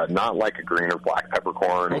light, not like a green or black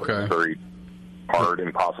peppercorn. Okay. Very hard,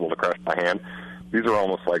 impossible to crush by hand. These are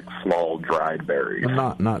almost like small dried berries.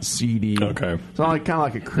 Not seedy. Okay. So kind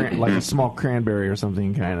of like a small cranberry or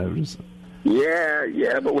something, kind of. Just.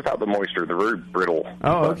 Yeah, but without the moisture, they're very brittle.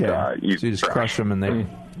 Oh, okay. But, so you just crush them and they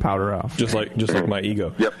powder off. Just like my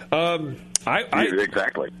ego. Yep.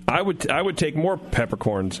 Exactly. I would take more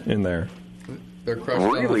peppercorns in there. They're crushed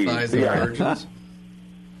on the size of virgins.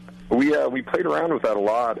 We played around with that a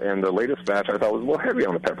lot, and the latest batch I thought was a little heavy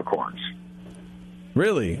on the peppercorns.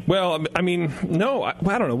 Really? Well, I mean, no.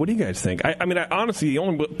 I don't know. What do you guys think? I mean, honestly, the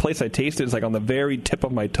only place I tasted is like on the very tip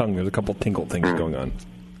of my tongue. There's a couple tinkle things going on.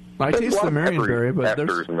 I taste the Marionberry, but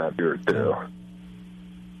there's in that beer too.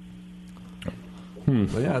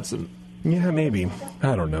 But yeah, maybe.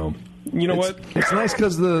 I don't know. You know what? It's nice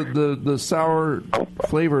because the sour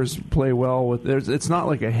flavors play well with. It's not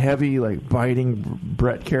like a heavy, like biting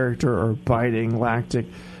Brett character or biting lactic.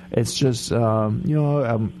 It's just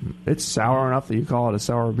it's sour enough that you call it a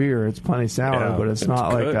sour beer. It's plenty sour, but it's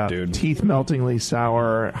not good, like a teeth meltingly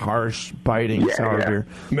sour, harsh, biting sour beer.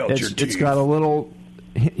 It's got a little,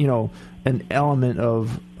 an element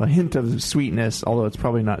of a hint of sweetness, although it's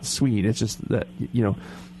probably not sweet. It's just that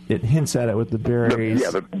it hints at it with the berries.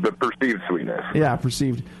 The perceived sweetness. Yeah,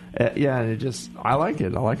 perceived. And I like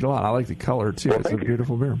it. I like it a lot. I like the color too. It's a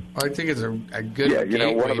beautiful beer. I think it's a good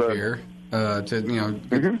gateway beer. You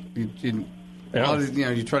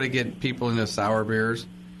try to get people into sour beers.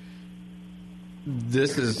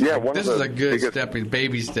 This is a good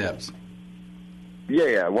baby steps.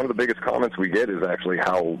 Yeah. One of the biggest comments we get is actually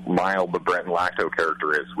how mild the Brett and Lacto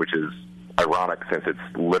character is, which is ironic since it's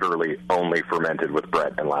literally only fermented with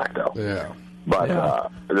Brett and Lacto. Yeah. But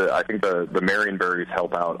I think the Marionberries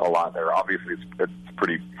help out a lot there. Obviously, it's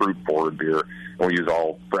pretty fruit-forward beer, and we use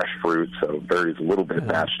all fresh fruit, so it varies a little bit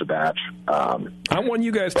batch to batch. I want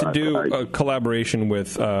you guys to do a collaboration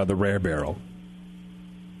with the Rare Barrel.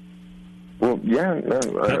 Well, yeah,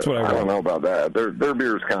 That's what I don't know about that. Their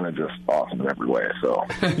beer's kind of just awesome in every way. So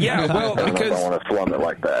yeah, well, I don't know because if I want to slum it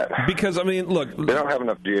like that. Because I mean, look, they don't have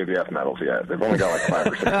enough GABF medals yet. They've only got like 5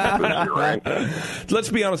 or 6 this year, right? Let's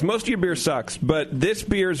be honest. Most of your beer sucks, but this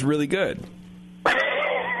beer is really good.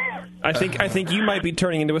 I think you might be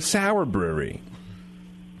turning into a sour brewery.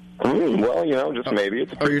 Well, just maybe.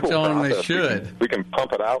 It's a pretty you're cool telling them they process. should. We can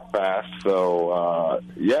pump it out fast. So,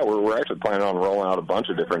 we're actually planning on rolling out a bunch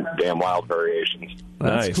of different damn wild variations.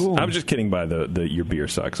 That's nice. Cool. I'm just kidding by the your beer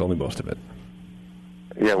sucks. Only most of it.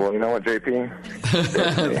 Yeah, well, you know what, JP?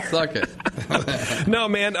 Suck it. No,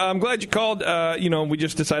 man, I'm glad you called. We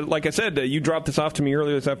just decided, like I said, you dropped this off to me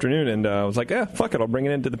earlier this afternoon, and I was like, fuck it, I'll bring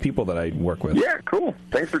it into the people that I work with. Yeah, cool.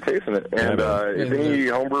 Thanks for tasting it. And if any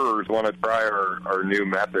homebrewers want to try our new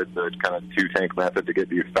method, the kind of 2-tank method to get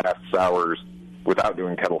these fast sours without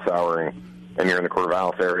doing kettle souring, and you're in the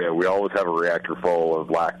Corvallis area, we always have a reactor full of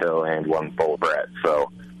lacto and one full of Brett.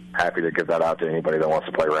 So happy to give that out to anybody that wants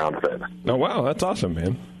to play around with it. Oh, wow, that's awesome,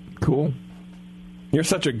 man. Cool. You're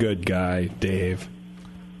such a good guy, Dave.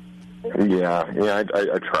 Yeah, I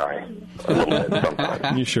try a little bit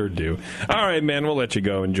sometimes. You sure do. All right, man, we'll let you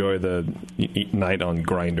go. Enjoy the night on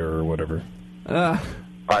Grindr or whatever. I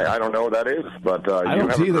don't know what that is, but you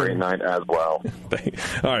have a great night as well.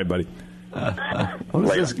 All right, buddy.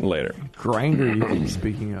 Later. Grindr you keep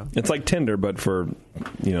speaking of. It's like Tinder, but for,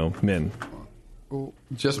 men.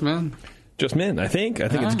 Just men? Just men, I think. I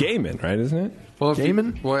think it's gay men, right, isn't it? Well, gay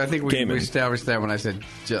men? Well, I think we established that when I said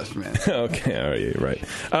just men. Okay, all right, you're right.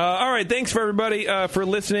 All right, thanks for everybody for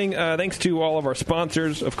listening. Thanks to all of our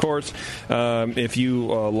sponsors, of course. If you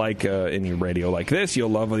like any radio like this, you'll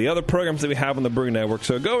love the other programs that we have on the Brewing Network.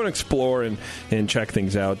 So go and explore and check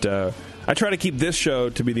things out. I try to keep this show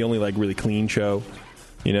to be the only really clean show.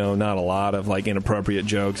 Not a lot of inappropriate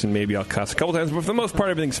jokes, and maybe I'll cuss a couple times, but for the most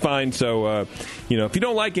part, everything's fine. So, if you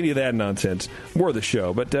don't like any of that nonsense, we're the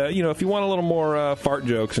show. But, if you want a little more fart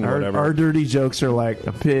jokes and whatever. Our dirty jokes are like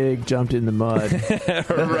a pig jumped in the mud.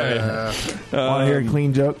 Right. Want to hear a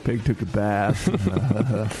clean joke? Pig took a bath.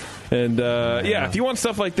 And, if you want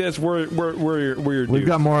stuff like this, we're your dude. We've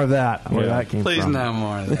got more of that. Where that came Please, from. no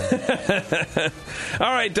more of that.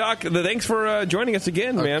 All right, Doc, thanks for joining us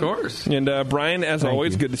again, man. Of course. And, Brian, as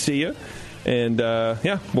always, good to see you. And,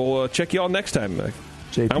 we'll check you all next time.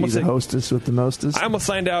 JP, the hostess with the mostest. I almost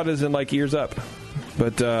signed out as in, ears up.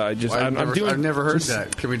 But I've never heard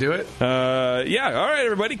that. Can we do it? Yeah. All right,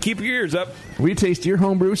 everybody, keep your ears up. We taste your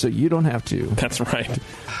homebrew, so you don't have to. That's right.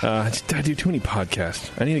 I do too many podcasts.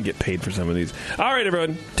 I need to get paid for some of these. All right,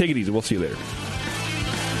 everyone, take it easy. We'll see you later.